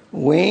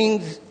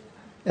 Wings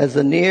as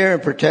the near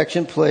and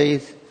protection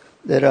place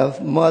that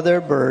a mother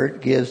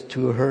bird gives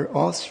to her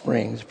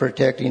offsprings,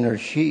 protecting her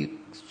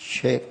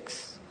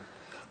chicks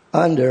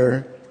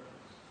under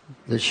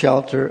the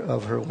shelter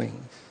of her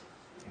wings.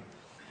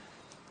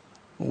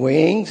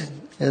 Wings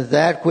as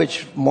that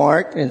which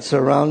marked and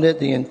surrounded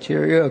the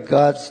interior of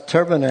God's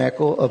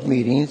tabernacle of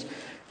meetings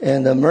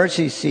and the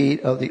mercy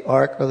seat of the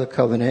Ark of the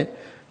Covenant,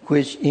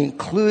 which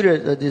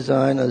included the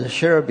design of the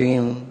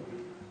cherubim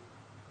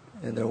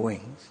and their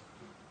wings.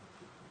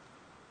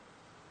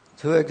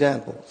 Two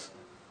examples.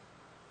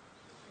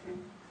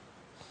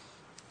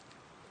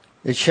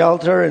 The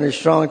shelter and the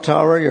strong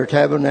tower, your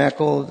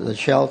tabernacle, the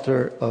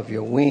shelter of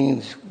your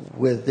wings.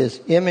 With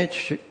this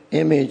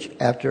image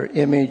after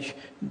image,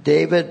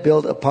 David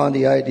built upon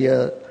the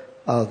idea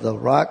of the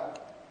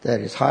rock that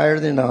is higher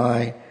than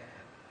I,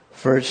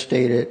 first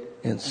stated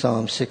in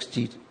Psalm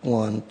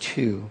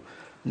 61:2.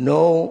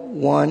 No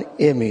one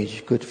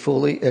image could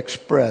fully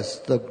express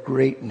the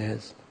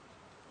greatness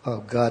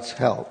of God's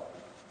help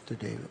to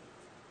David.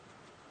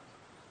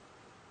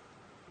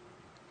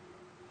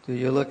 Do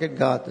you look at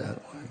God that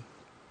way?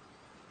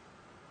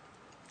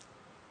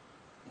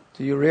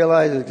 Do you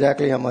realize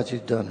exactly how much He's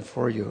done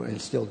for you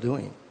and still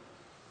doing?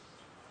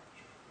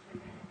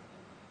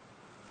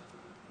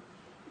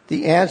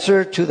 The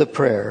answer to the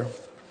prayer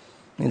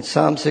in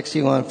Psalm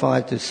 61,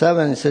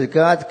 5-7, it says,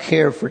 God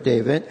cared for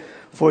David.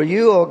 For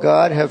you, O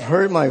God, have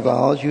heard my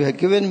vows. You have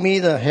given me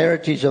the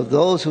heritage of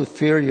those who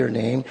fear your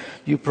name.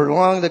 You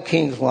prolong the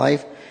king's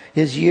life,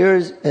 his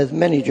years as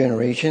many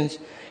generations.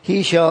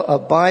 He shall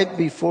abide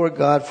before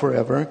God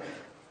forever,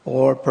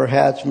 or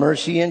perhaps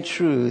mercy and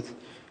truth,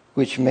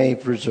 which may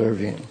preserve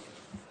him.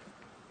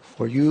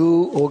 For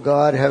you, O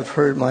God, have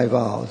heard my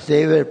vows.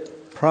 David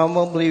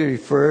probably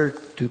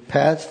referred to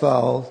past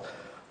vows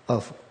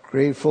of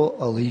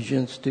grateful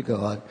allegiance to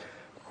God,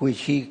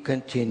 which he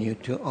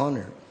continued to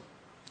honor.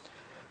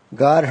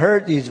 God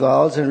heard these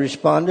vows and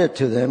responded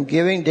to them,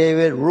 giving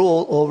David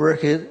rule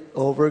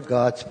over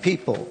God's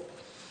people,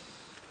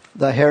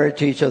 the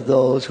heritage of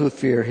those who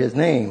fear his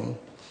name.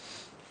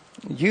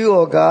 You,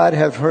 O God,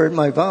 have heard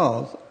my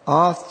vows.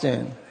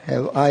 Often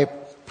have I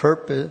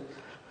purposed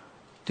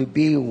to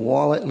be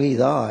wholly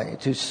thy,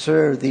 to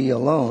serve thee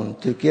alone,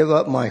 to give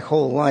up my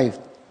whole life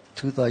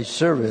to thy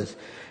service.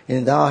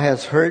 And thou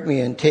hast heard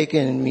me and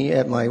taken me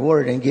at my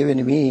word and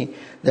given me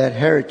that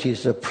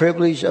heritage, the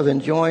privilege of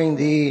enjoying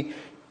thee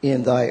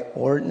in thy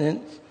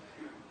ordinance,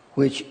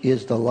 which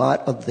is the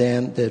lot of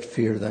them that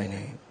fear thy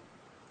name.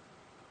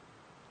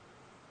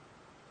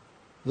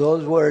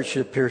 Those words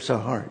should pierce our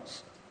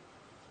hearts.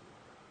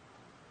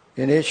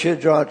 And it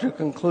should draw to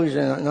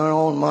conclusion in our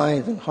own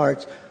minds and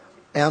hearts,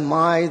 am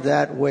I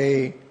that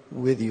way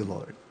with you,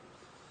 Lord?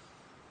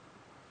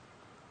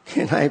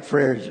 Can I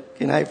pray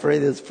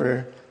this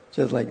prayer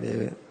just like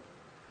David?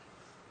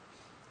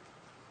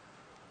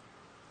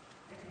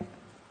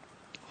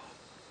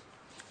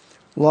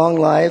 Long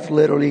life,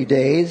 literally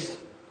days,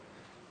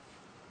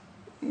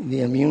 the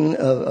immune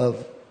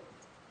of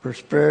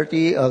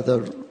prosperity of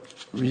the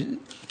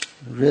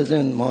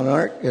risen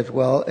monarch, as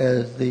well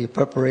as the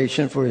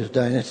preparation for his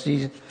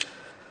dynasty.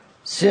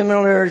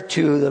 Similar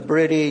to the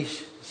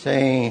British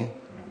saying,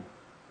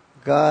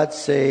 God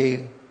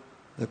save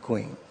the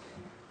Queen.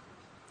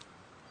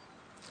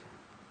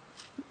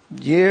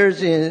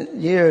 Years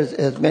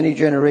as many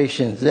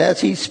generations.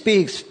 As he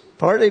speaks,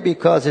 partly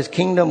because his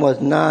kingdom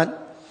was not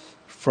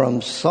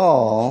from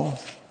Saul,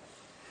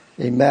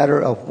 a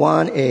matter of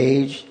one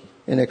age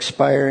and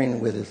expiring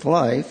with his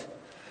life,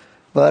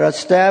 but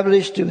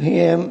established to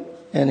him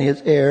and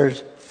his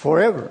heirs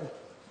forever.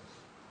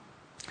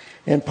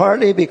 And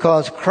partly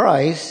because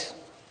Christ,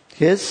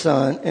 his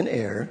son and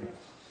heir,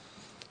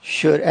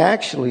 should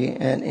actually,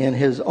 and in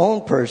his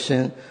own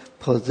person,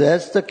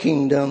 possess the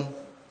kingdom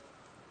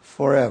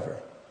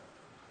forever.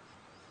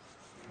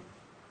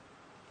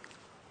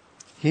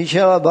 He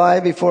shall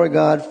abide before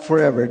God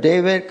forever.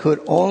 David could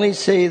only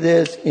say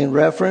this in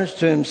reference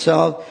to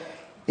himself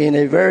in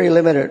a very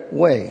limited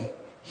way.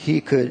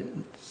 He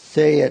could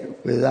say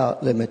it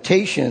without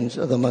limitations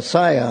of the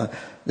Messiah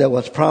that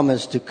was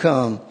promised to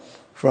come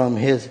from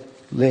his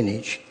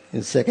lineage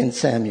in 2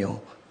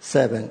 Samuel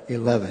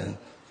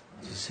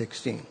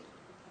 7:11-16.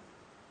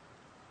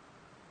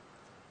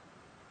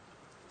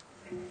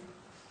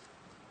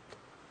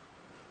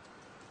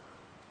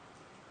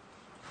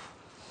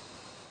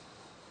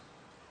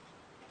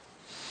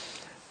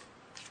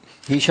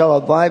 He shall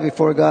abide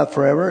before God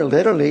forever.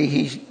 Literally,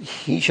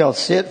 he shall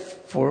sit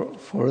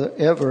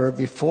forever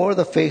before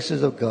the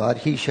faces of God.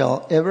 He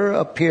shall ever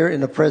appear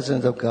in the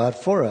presence of God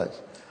for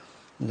us.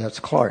 And that's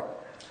Clark.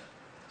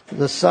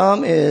 The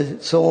psalm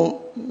is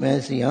so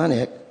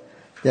messianic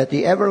that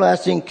the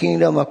everlasting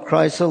kingdom of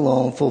Christ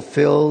alone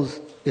fulfills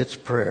its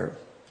prayer.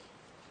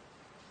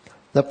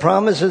 The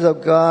promises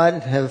of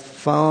God have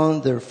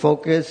found their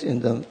focus in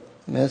the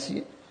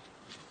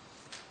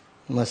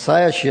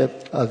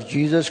Messiahship of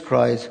Jesus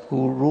Christ,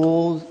 who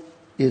rules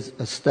is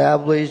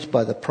established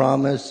by the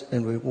promise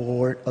and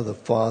reward of the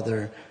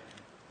Father.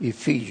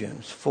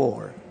 Ephesians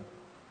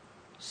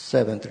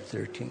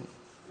 4:7-13.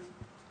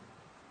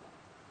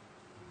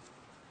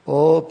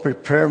 Oh,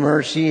 prepare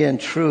mercy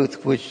and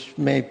truth, which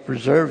may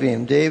preserve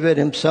him. David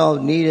himself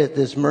needed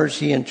this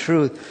mercy and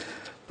truth,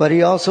 but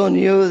he also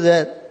knew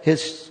that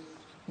his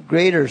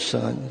greater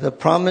son, the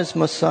promised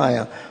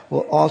Messiah,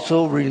 will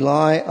also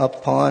rely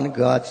upon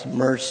God's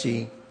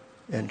mercy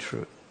and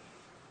truth.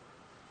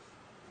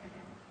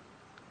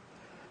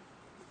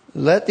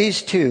 Let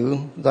these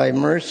two, thy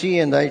mercy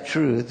and thy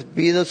truth,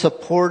 be the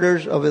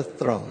supporters of his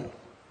throne.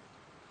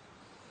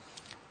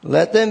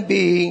 Let them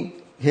be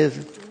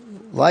his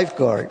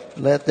lifeguard.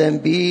 Let them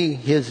be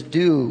his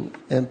due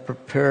and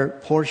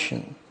prepared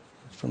portion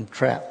from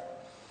trap.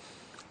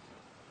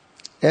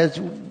 As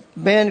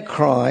men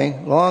cry,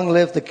 long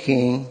live the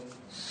King,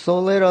 so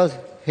let us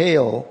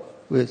hail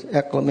with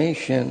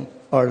acclamation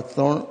our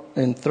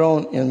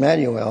enthroned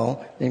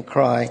Emmanuel and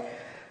cry,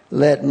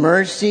 let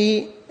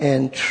mercy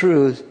and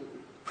truth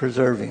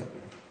preserve him.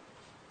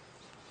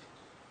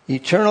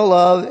 Eternal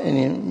love and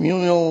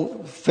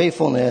immutable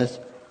faithfulness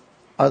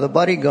are the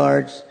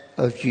bodyguards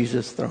of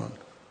Jesus' throne.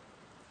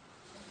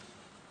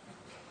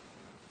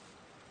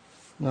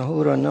 Now, who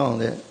would have known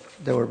that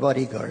there were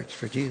bodyguards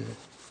for Jesus?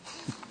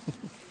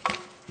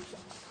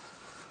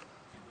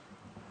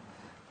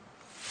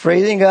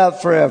 Praising God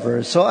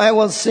forever. So I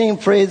will sing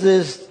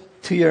praises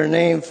to your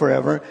name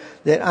forever,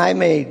 that I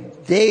may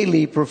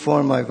daily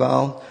perform my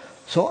vow.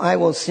 So I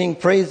will sing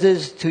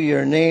praises to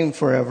your name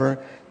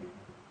forever.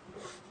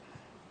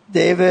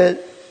 David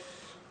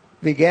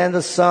began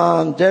the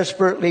psalm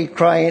desperately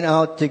crying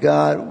out to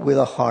God with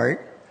a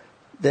heart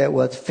that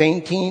was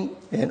fainting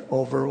and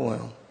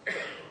overwhelmed.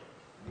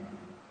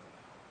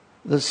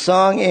 The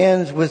song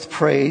ends with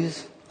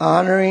praise,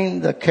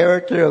 honoring the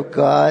character of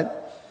God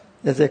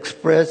as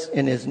expressed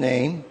in his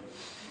name,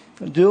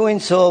 doing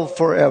so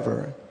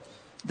forever,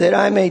 that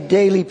I may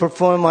daily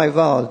perform my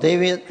vows.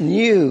 David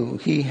knew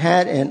he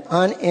had an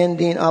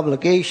unending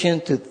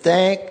obligation to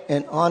thank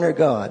and honor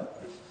God.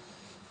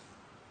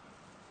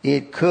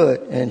 It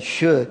could and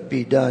should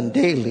be done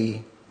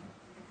daily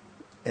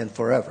and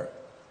forever.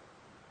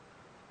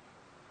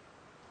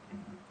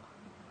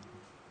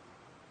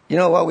 You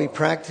know what we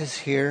practice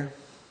here?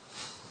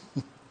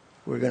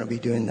 We're going to be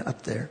doing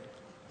up there.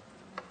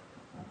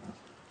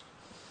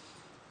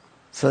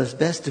 So it's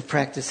best to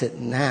practice it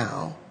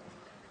now.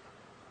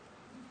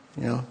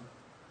 You know,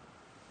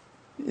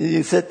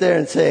 you sit there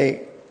and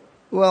say,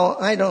 well,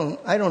 I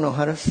don't know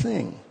how to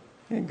sing.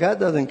 God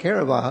doesn't care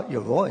about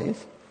your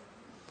voice.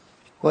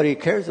 What he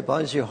cares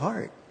about is your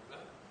heart.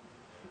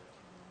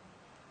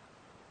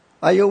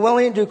 Are you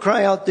willing to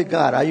cry out to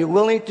God? Are you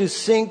willing to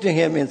sing to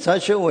him in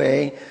such a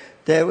way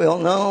that will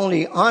not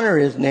only honor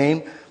his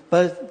name,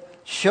 but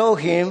show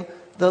him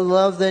the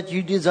love that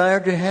you desire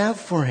to have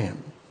for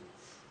him?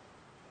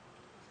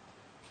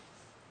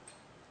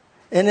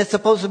 And it's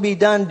supposed to be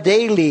done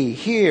daily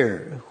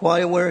here,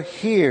 while we're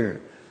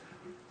here.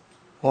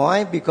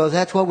 Why? Because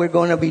that's what we're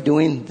going to be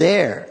doing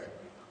there.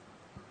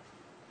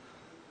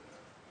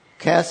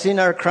 Casting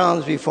our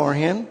crowns before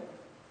him.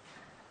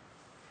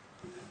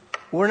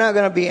 We're not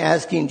going to be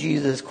asking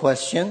Jesus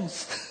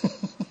questions.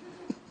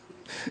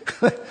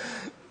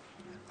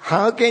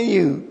 How can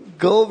you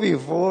go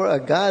before a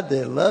God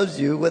that loves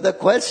you with a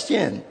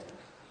question?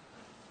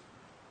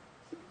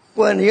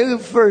 When you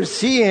first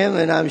see him,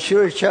 and I'm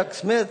sure Chuck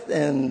Smith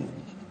and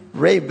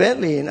Ray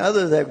Bentley and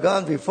others have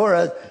gone before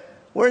us,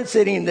 weren't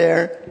sitting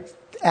there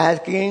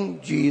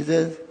asking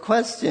Jesus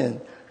questions.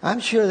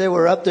 I'm sure they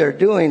were up there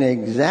doing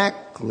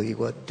exactly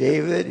what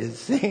David is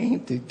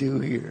saying to do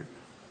here.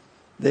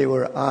 They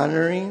were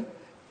honoring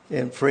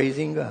and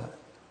praising God.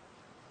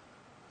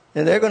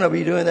 And they're going to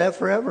be doing that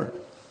forever.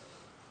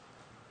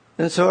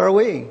 And so are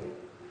we.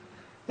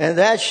 And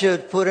that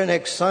should put an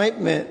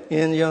excitement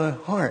in your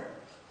heart.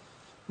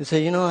 You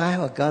say, you know, I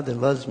have a God that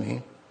loves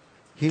me.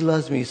 He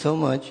loves me so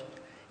much.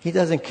 He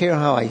doesn't care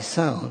how I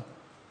sound.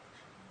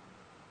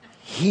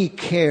 He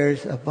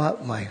cares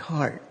about my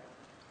heart.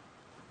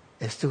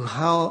 As to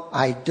how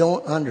I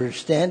don't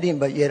understand him,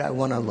 but yet I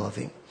want to love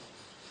him.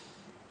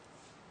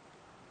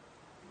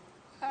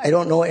 I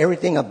don't know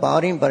everything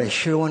about him, but I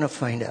sure want to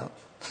find out.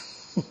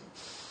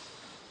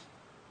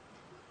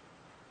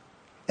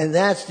 And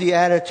that's the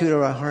attitude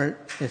of our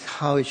heart, is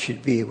how it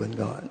should be with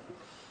God.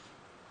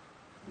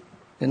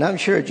 And I'm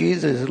sure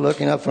Jesus is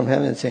looking up from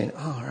heaven and saying,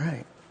 all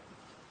right.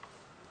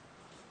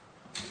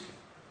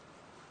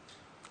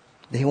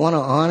 They want to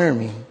honor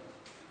me.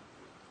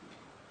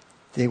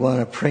 They want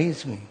to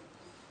praise me.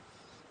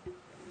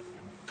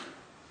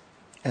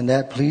 And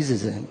that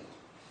pleases him.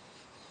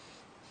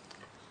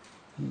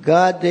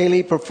 God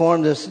daily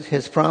performs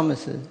his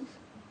promises.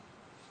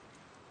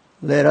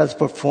 Let us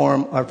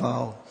perform our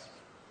vows.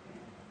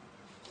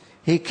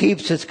 He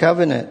keeps his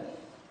covenant.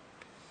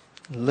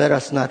 Let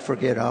us not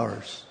forget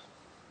ours.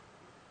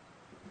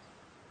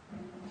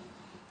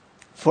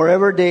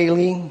 Forever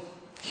daily,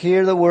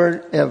 here the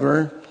word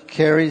ever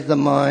carries the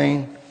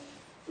mind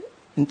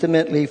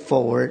intimately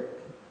forward,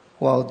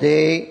 while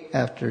day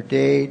after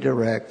day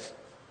directs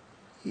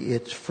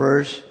its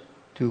first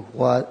to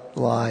what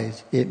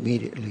lies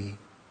immediately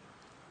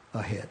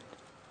ahead.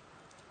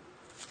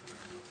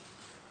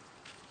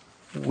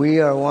 We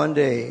are one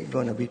day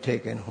going to be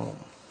taken home.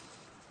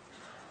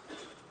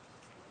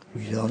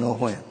 We don't know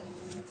when,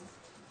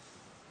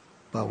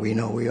 but we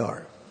know we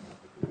are.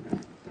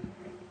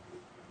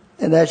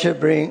 And that should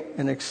bring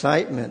an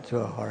excitement to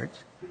our hearts,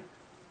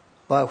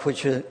 but which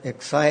should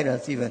excite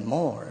us even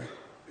more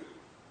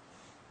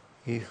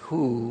is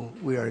who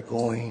we are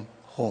going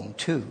home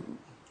to.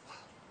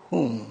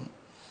 Whom?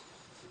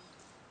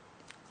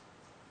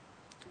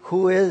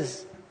 Who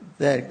is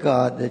that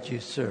God that you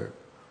serve?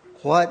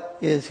 What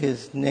is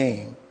his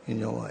name in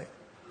your life?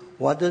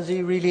 What does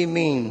he really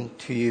mean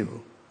to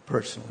you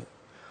personally?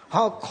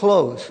 How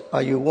close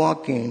are you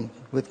walking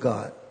with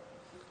God?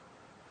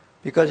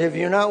 Because if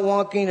you're not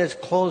walking as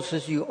close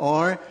as you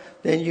are,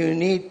 then you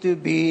need to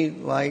be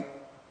like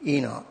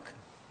Enoch.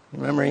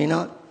 Remember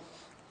Enoch?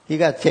 He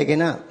got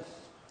taken up.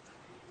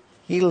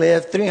 He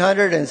lived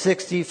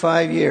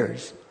 365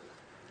 years.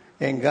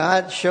 And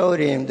God showed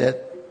him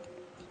that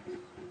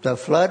the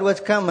flood was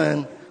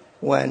coming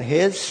when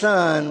his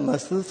son,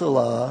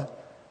 Methuselah,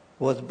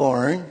 was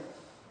born.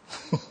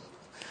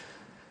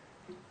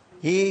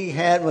 He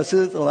had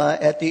Methuselah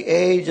at the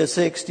age of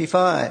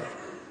 65.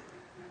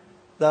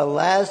 The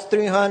last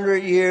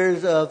 300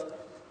 years of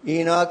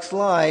Enoch's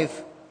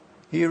life,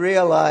 he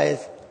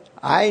realized,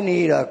 I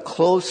need a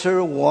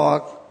closer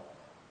walk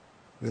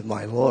with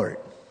my Lord.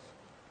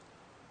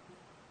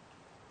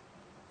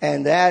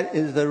 And that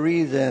is the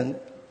reason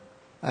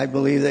I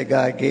believe that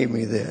God gave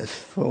me this,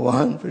 for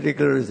one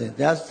particular reason.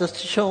 That's just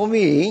to show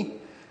me,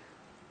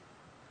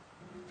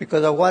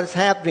 because of what's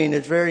happening,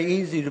 it's very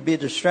easy to be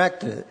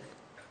distracted.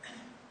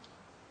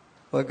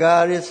 But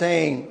God is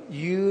saying,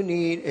 you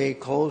need a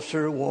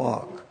closer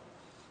walk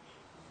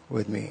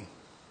with me.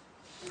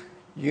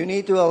 You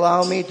need to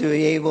allow me to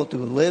be able to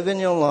live in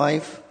your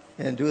life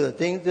and do the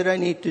things that I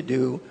need to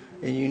do,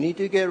 and you need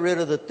to get rid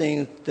of the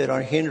things that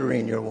are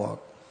hindering your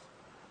walk.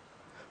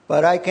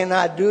 But I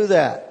cannot do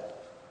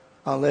that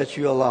unless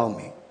you allow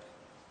me.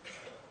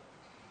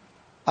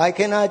 I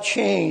cannot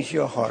change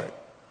your heart.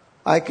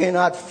 I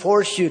cannot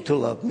force you to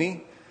love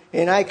me,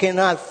 and I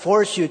cannot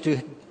force you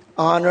to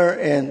honor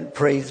and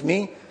praise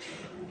me.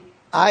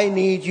 I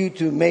need you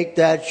to make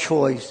that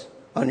choice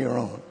on your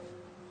own.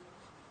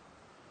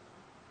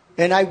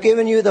 And I've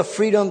given you the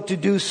freedom to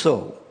do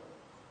so.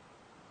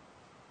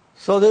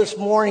 So this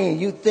morning,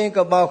 you think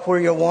about where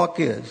your walk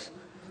is.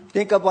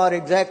 Think about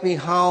exactly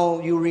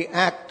how you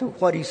react to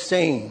what he's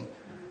saying.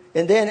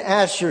 And then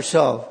ask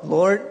yourself,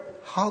 Lord,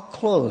 how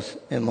close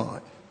am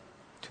I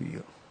to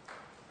you?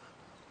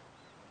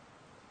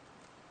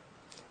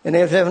 And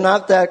if I'm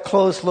not that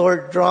close,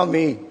 Lord, draw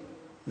me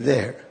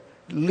there.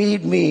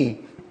 Lead me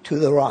to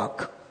the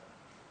rock.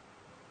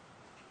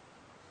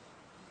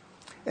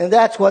 And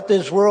that's what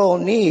this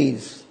world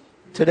needs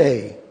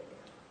today.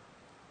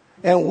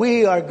 And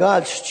we are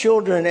God's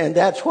children, and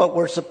that's what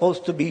we're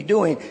supposed to be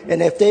doing.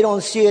 And if they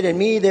don't see it in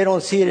me, they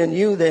don't see it in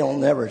you, they'll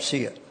never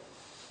see it.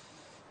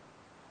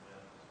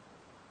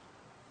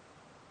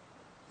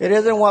 It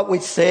isn't what we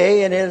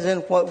say, it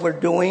isn't what we're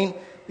doing.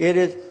 It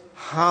is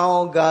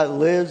how God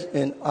lives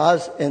in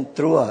us and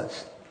through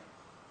us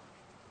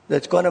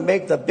that's going to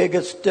make the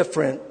biggest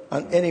difference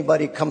on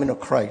anybody coming to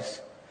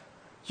Christ.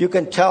 You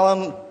can tell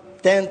them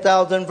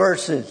 10,000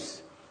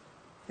 verses,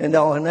 and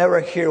they'll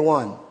never hear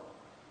one.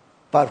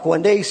 But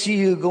when they see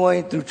you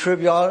going through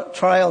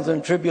trials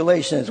and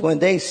tribulations, when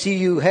they see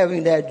you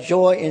having that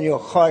joy in your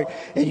heart,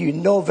 and you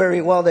know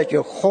very well that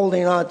you're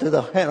holding on to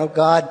the hand of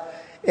God,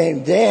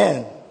 and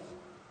then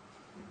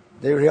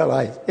they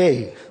realize,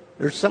 hey,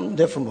 there's something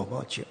different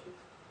about you.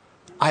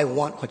 I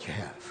want what you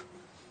have.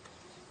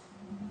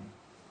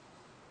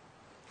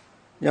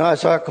 You know, I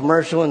saw a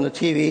commercial on the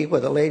TV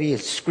where the lady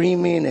is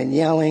screaming and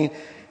yelling,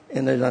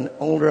 and there's an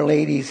older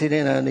lady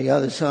sitting on the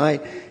other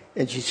side,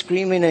 and she's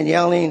screaming and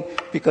yelling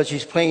because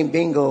she's playing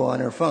bingo on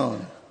her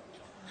phone.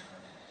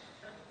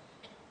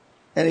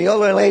 And the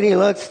older lady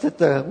looks at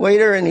the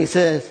waiter and he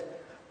says,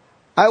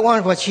 I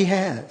want what she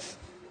has.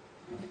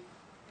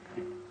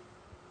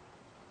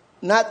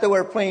 Not that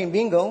we're playing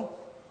bingo,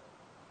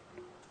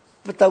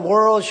 but the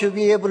world should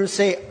be able to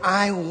say,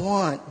 I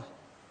want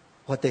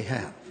what they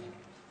have.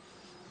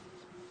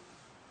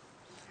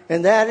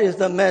 And that is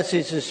the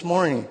message this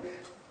morning.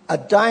 A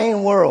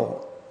dying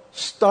world,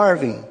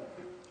 starving,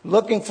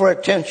 looking for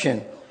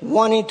attention,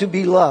 wanting to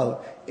be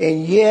loved.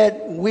 And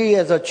yet we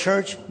as a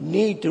church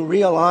need to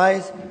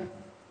realize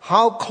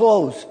how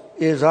close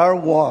is our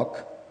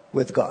walk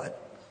with God.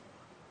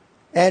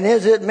 And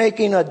is it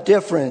making a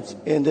difference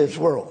in this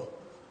world?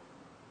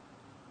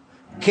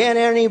 Can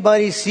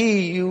anybody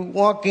see you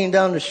walking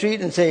down the street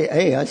and say,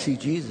 hey, I see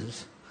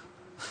Jesus?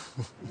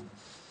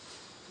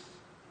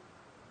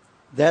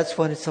 That's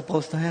what is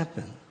supposed to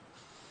happen.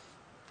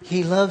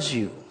 He loves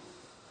you.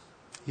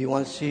 He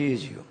wants to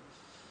use you.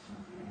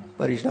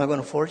 But he's not going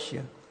to force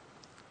you.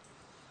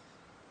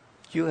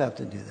 You have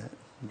to do that.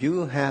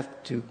 You have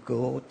to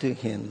go to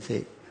him and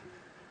say,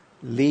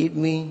 lead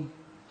me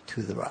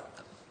to the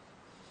rock.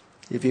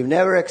 If you've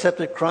never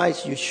accepted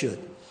Christ, you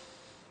should.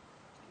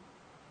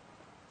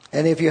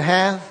 And if you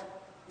have,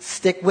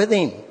 stick with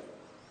him.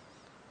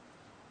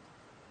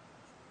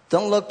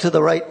 Don't look to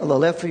the right or the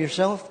left for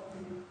yourself.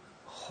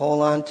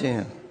 Hold on to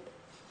him.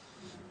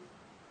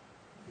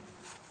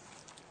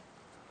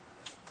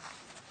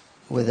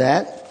 With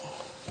that,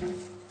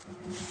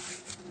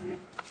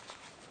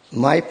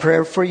 my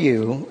prayer for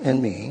you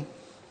and me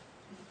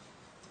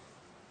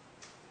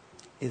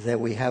is that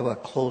we have a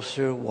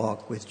closer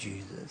walk with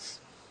Jesus.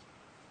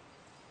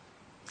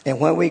 And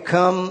when we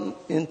come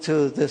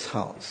into this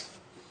house,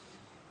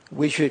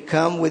 we should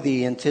come with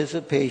the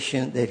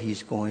anticipation that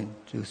he's going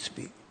to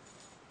speak.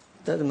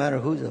 It doesn't matter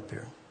who's up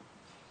here.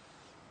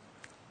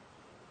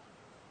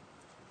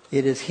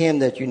 It is him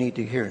that you need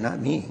to hear, not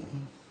me.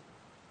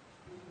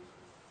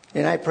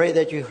 And I pray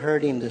that you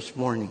heard him this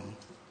morning.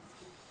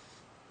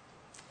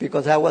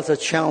 Because that was a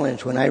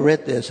challenge when I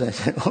read this. I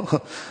said,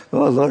 oh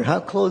Lord, how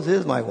close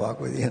is my walk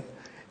with you?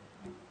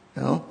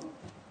 You know?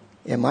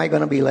 Am I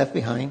going to be left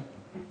behind?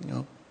 You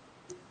know?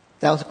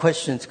 Those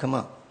questions come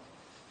up.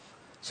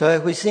 So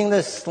if we sing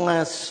this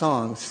last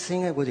song,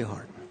 sing it with your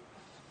heart.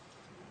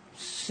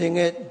 Sing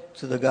it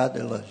to the God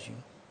that loves you.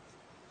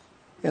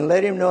 And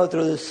let him know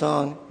through this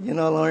song, you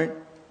know, Lord,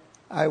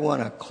 I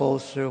want a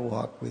closer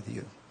walk with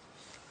you.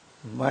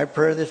 My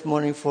prayer this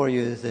morning for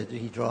you is that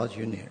he draws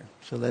you near.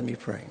 So let me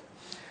pray.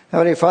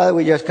 Heavenly Father,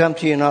 we just come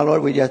to you now,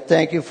 Lord. We just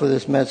thank you for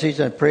this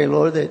message. I pray,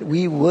 Lord, that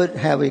we would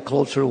have a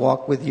closer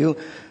walk with you,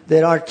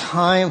 that our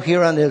time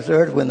here on this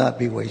earth will not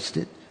be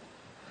wasted.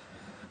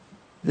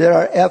 That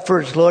our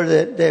efforts, Lord,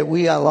 that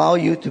we allow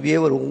you to be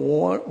able to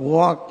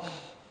walk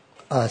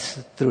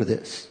us through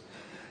this.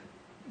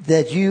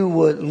 That you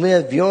would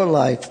live your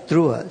life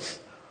through us.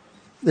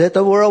 That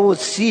the world would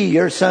see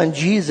your Son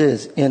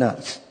Jesus in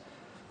us.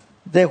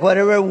 That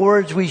whatever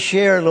words we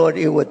share, Lord,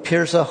 it would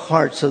pierce the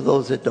hearts of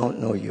those that don't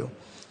know you.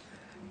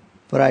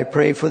 But I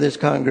pray for this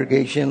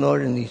congregation,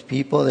 Lord, and these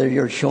people that are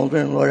your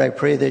children. Lord, I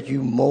pray that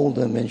you mold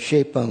them and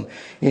shape them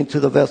into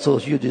the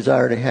vessels you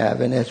desire to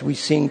have. And as we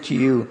sing to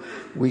you,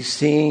 we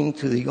sing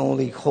to the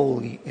only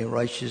holy and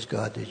righteous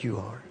God that you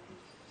are.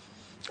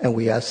 And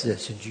we ask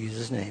this in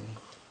Jesus' name.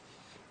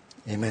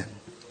 Amen.